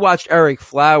we watched Eric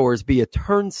Flowers be a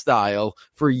turnstile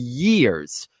for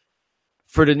years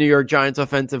for the New York Giants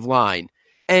offensive line.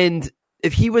 And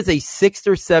if he was a 6th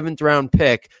or 7th round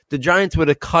pick, the Giants would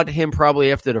have cut him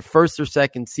probably after the first or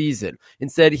second season.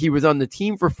 Instead, he was on the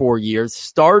team for 4 years,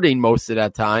 starting most of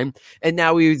that time, and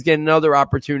now he was getting another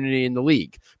opportunity in the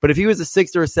league. But if he was a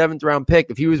 6th or a 7th round pick,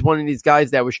 if he was one of these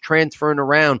guys that was transferring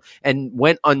around and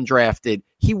went undrafted,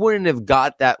 he wouldn't have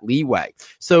got that leeway.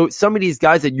 So some of these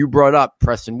guys that you brought up,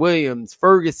 Preston Williams,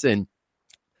 Ferguson,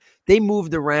 they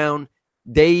moved around.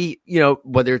 They,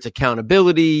 whether it's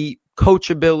accountability,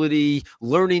 coachability,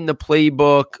 learning the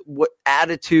playbook, what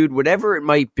attitude, whatever it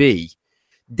might be,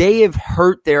 they have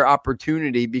hurt their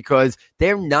opportunity because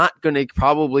they're not going to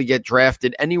probably get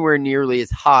drafted anywhere nearly as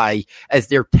high as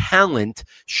their talent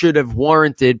should have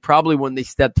warranted probably when they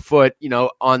stepped foot,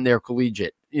 on their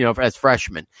collegiate, as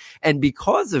freshmen. And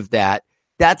because of that,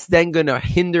 that's then going to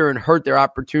hinder and hurt their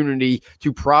opportunity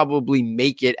to probably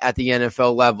make it at the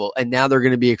NFL level. And now they're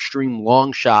going to be extreme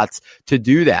long shots to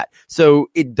do that. So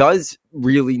it does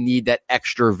really need that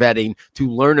extra vetting to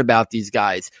learn about these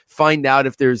guys, find out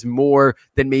if there's more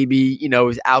than maybe,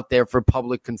 is out there for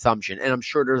public consumption. And I'm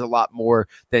sure there's a lot more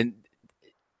than,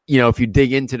 if you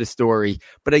dig into the story.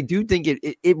 But I do think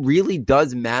it really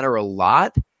does matter a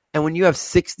lot. And when you have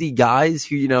 60 guys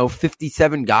who,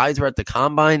 57 guys were at the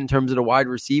combine in terms of the wide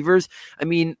receivers, I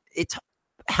mean, it's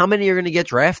how many are going to get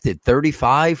drafted?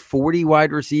 35, 40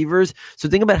 wide receivers. So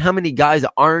think about how many guys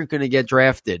aren't going to get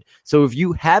drafted. So if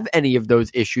you have any of those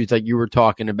issues like you were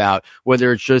talking about,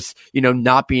 whether it's just,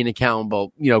 not being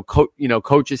accountable,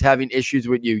 coaches having issues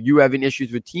with you having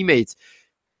issues with teammates,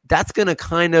 that's going to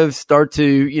kind of start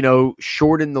to,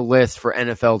 shorten the list for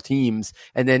NFL teams.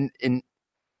 And then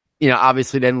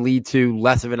obviously then lead to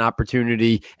less of an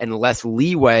opportunity and less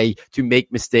leeway to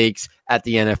make mistakes at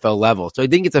the NFL level. So I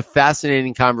think it's a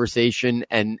fascinating conversation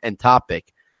and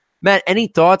topic. Matt, any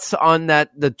thoughts on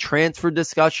the transfer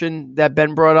discussion that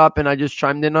Ben brought up and I just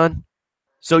chimed in on?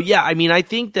 So, yeah, I mean, I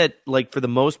think that, for the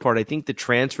most part, I think the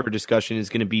transfer discussion is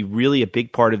going to be really a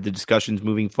big part of the discussions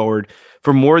moving forward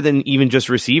for more than even just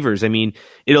receivers. I mean,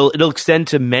 it'll extend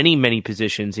to many, many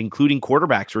positions, including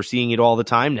quarterbacks. We're seeing it all the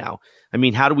time now. I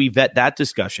mean, how do we vet that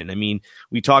discussion? I mean,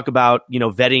 we talk about,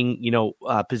 vetting,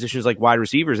 positions like wide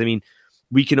receivers. I mean,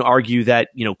 we can argue that,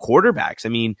 quarterbacks, I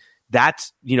mean,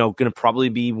 that's, going to probably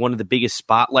be one of the biggest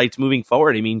spotlights moving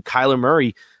forward. I mean, Kyler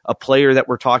Murray, a player that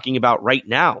we're talking about right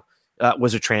now,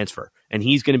 was a transfer, and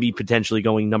he's going to be potentially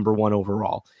going number 1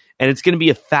 overall. And it's going to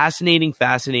be a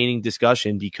fascinating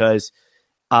discussion because,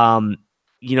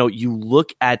 you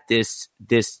look at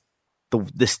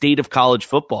the state of college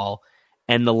football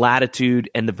and the latitude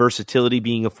and the versatility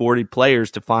being afforded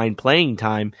players to find playing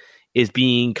time is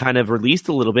being kind of released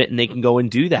a little bit, and they can go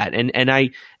and do that. And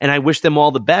I wish them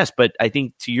all the best. But I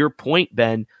think to your point,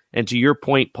 Ben, and to your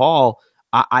point, Paul,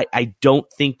 I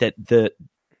don't think that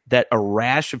that a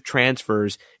rash of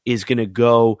transfers is going to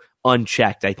go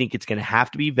unchecked. I think it's going to have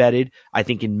to be vetted. I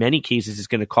think in many cases it's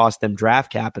going to cost them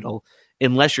draft capital,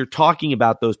 unless you're talking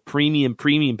about those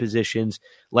premium positions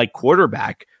like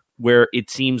quarterback, where it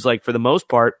seems like for the most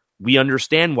part, we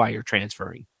understand why you're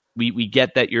transferring. We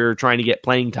get that you're trying to get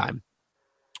playing time.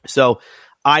 So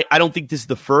I don't think this is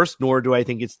the first, nor do I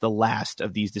think it's the last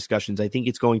of these discussions. I think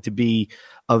it's going to be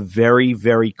a very,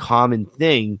 very common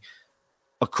thing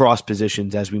across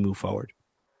positions as we move forward.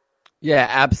 Yeah,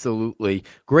 absolutely.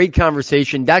 Great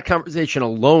conversation. That conversation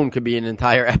alone could be an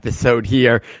entire episode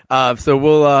here. So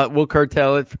we'll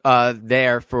curtail it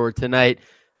there for tonight.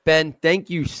 Ben,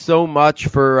 thank you so much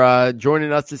for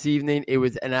joining us this evening. It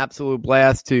was an absolute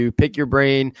blast to pick your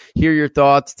brain, hear your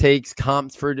thoughts, takes,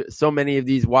 comps for so many of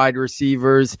these wide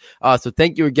receivers. So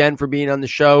thank you again for being on the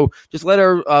show. Just let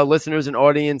our listeners and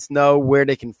audience know where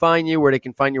they can find you, where they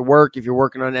can find your work. If you're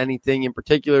working on anything in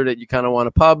particular that you kind of want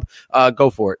to pub, go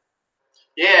for it.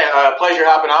 Yeah, pleasure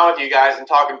hopping on with you guys and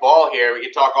talking ball here. We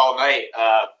could talk all night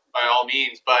by all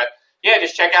means, but yeah,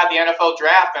 just check out the NFL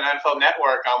Draft and NFL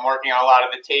Network. I'm working on a lot of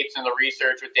the tapes and the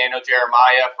research with Daniel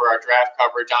Jeremiah for our draft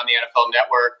coverage on the NFL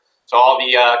Network. So all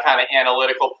the kind of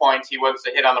analytical points he wants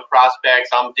to hit on the prospects,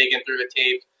 I'm digging through the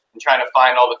tape and trying to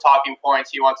find all the talking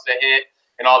points he wants to hit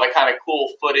and all the kind of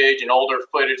cool footage and older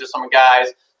footage of some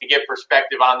guys to get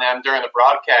perspective on them during the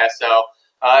broadcast. So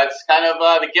it's kind of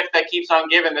the gift that keeps on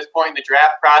giving this point in the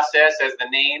draft process as the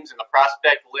names and the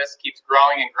prospect list keeps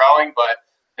growing and growing, but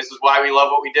this is why we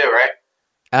love what we do, right?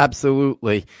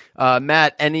 Absolutely.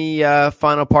 Matt, any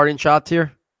final parting shots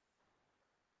here?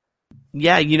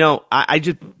 Yeah, I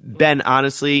just, Ben,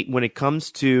 honestly, when it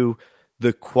comes to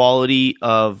the quality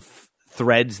of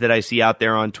threads that I see out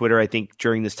there on Twitter, I think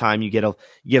during this time you get a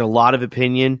lot of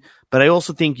opinion, but I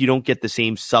also think you don't get the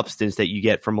same substance that you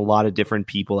get from a lot of different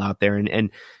people out there.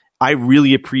 And I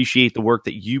really appreciate the work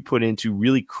that you put into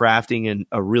really crafting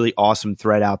a really awesome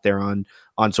thread out there on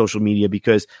social media,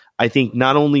 because I think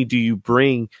not only do you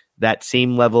bring that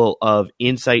same level of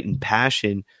insight and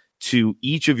passion to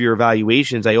each of your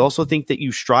evaluations, I also think that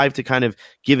you strive to kind of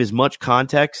give as much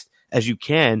context as you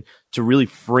can to really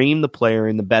frame the player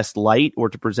in the best light, or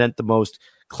to present the most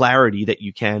clarity that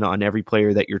you can on every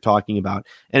player that you're talking about.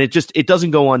 And it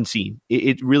doesn't go unseen.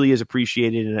 It really is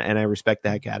appreciated, and I respect the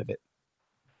heck out of it.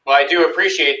 Well, I do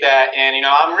appreciate that. And,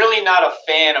 I'm really not a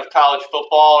fan of college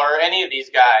football or any of these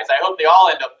guys. I hope they all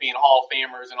end up being Hall of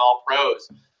Famers and all pros.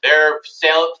 Their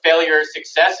failures,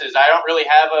 successes, I don't really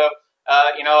have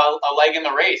a leg in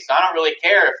the race. I don't really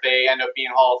care if they end up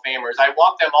being Hall of Famers. I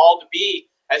want them all to be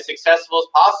as successful as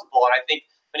possible. And I think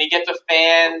when you get to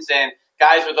fans and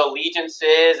guys with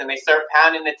allegiances and they start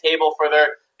pounding the table for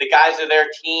the guys of their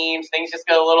teams, things just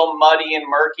get a little muddy and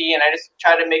murky. And I just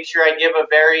try to make sure I give a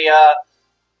very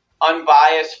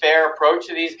unbiased, fair approach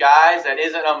to these guys that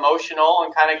isn't emotional,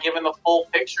 and kind of giving the full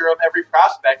picture of every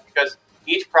prospect, because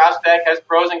each prospect has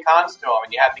pros and cons to them,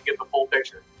 and you have to give the full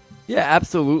picture. Yeah,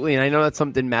 absolutely. And I know that's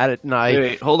something Matt and I...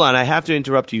 Wait, hold on. I have to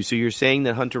interrupt you. So you're saying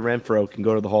that Hunter Renfrow can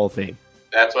go to the Hall of Fame?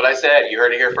 That's what I said. You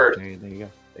heard it here first. There you go.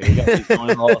 He's going to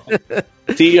the Hall of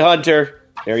Fame. See you, Hunter.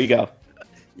 There you go.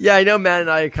 Yeah, I know Matt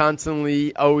and I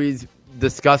constantly always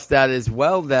discuss that as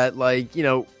well, that,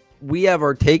 we have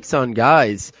our takes on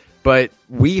guys, but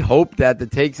we hope that the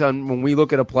takes on when we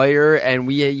look at a player and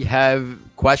we have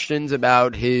questions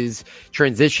about his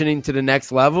transitioning to the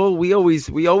next level, we always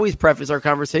preface our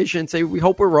conversation and say we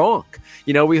hope we're wrong.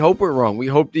 We hope we're wrong. We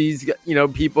hope these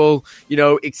people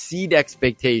exceed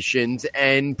expectations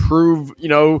and prove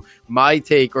my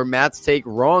take or Matt's take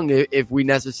wrong if we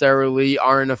necessarily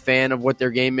aren't a fan of what their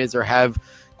game is or have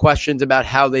questions about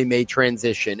how they may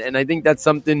transition. And I think that's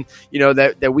something,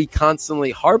 that we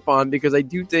constantly harp on, because I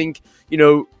do think,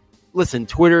 listen,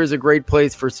 Twitter is a great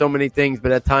place for so many things,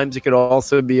 but at times it could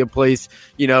also be a place,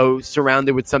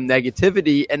 surrounded with some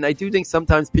negativity. And I do think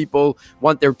sometimes people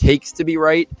want their takes to be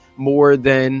right more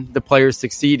than the players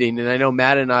succeeding. And I know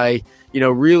Matt and I,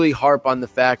 really harp on the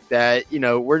fact that,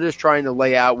 we're just trying to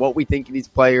lay out what we think of these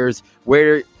players,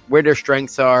 where their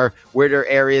strengths are, where there are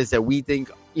areas that we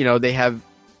think, they have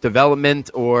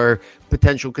development or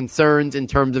potential concerns in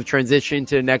terms of transitioning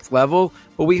to the next level.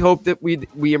 But we hope that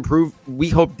we improve. We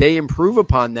hope they improve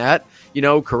upon that,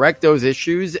 correct those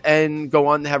issues and go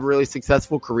on to have really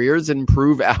successful careers and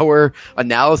prove our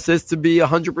analysis to be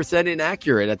 100%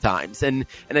 inaccurate at times. And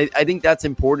I think that's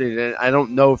important. And I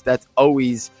don't know if that's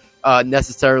always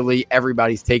necessarily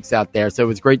everybody's takes out there. So it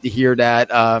was great to hear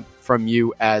that from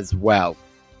you as well.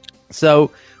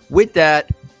 So with that,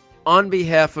 on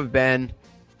behalf of Ben,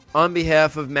 on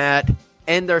behalf of Matt,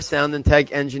 and our sound and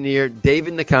tech engineer,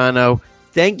 David Nakano,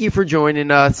 thank you for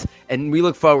joining us, and we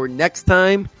look forward next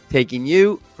time taking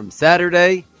you from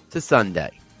Saturday to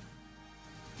Sunday.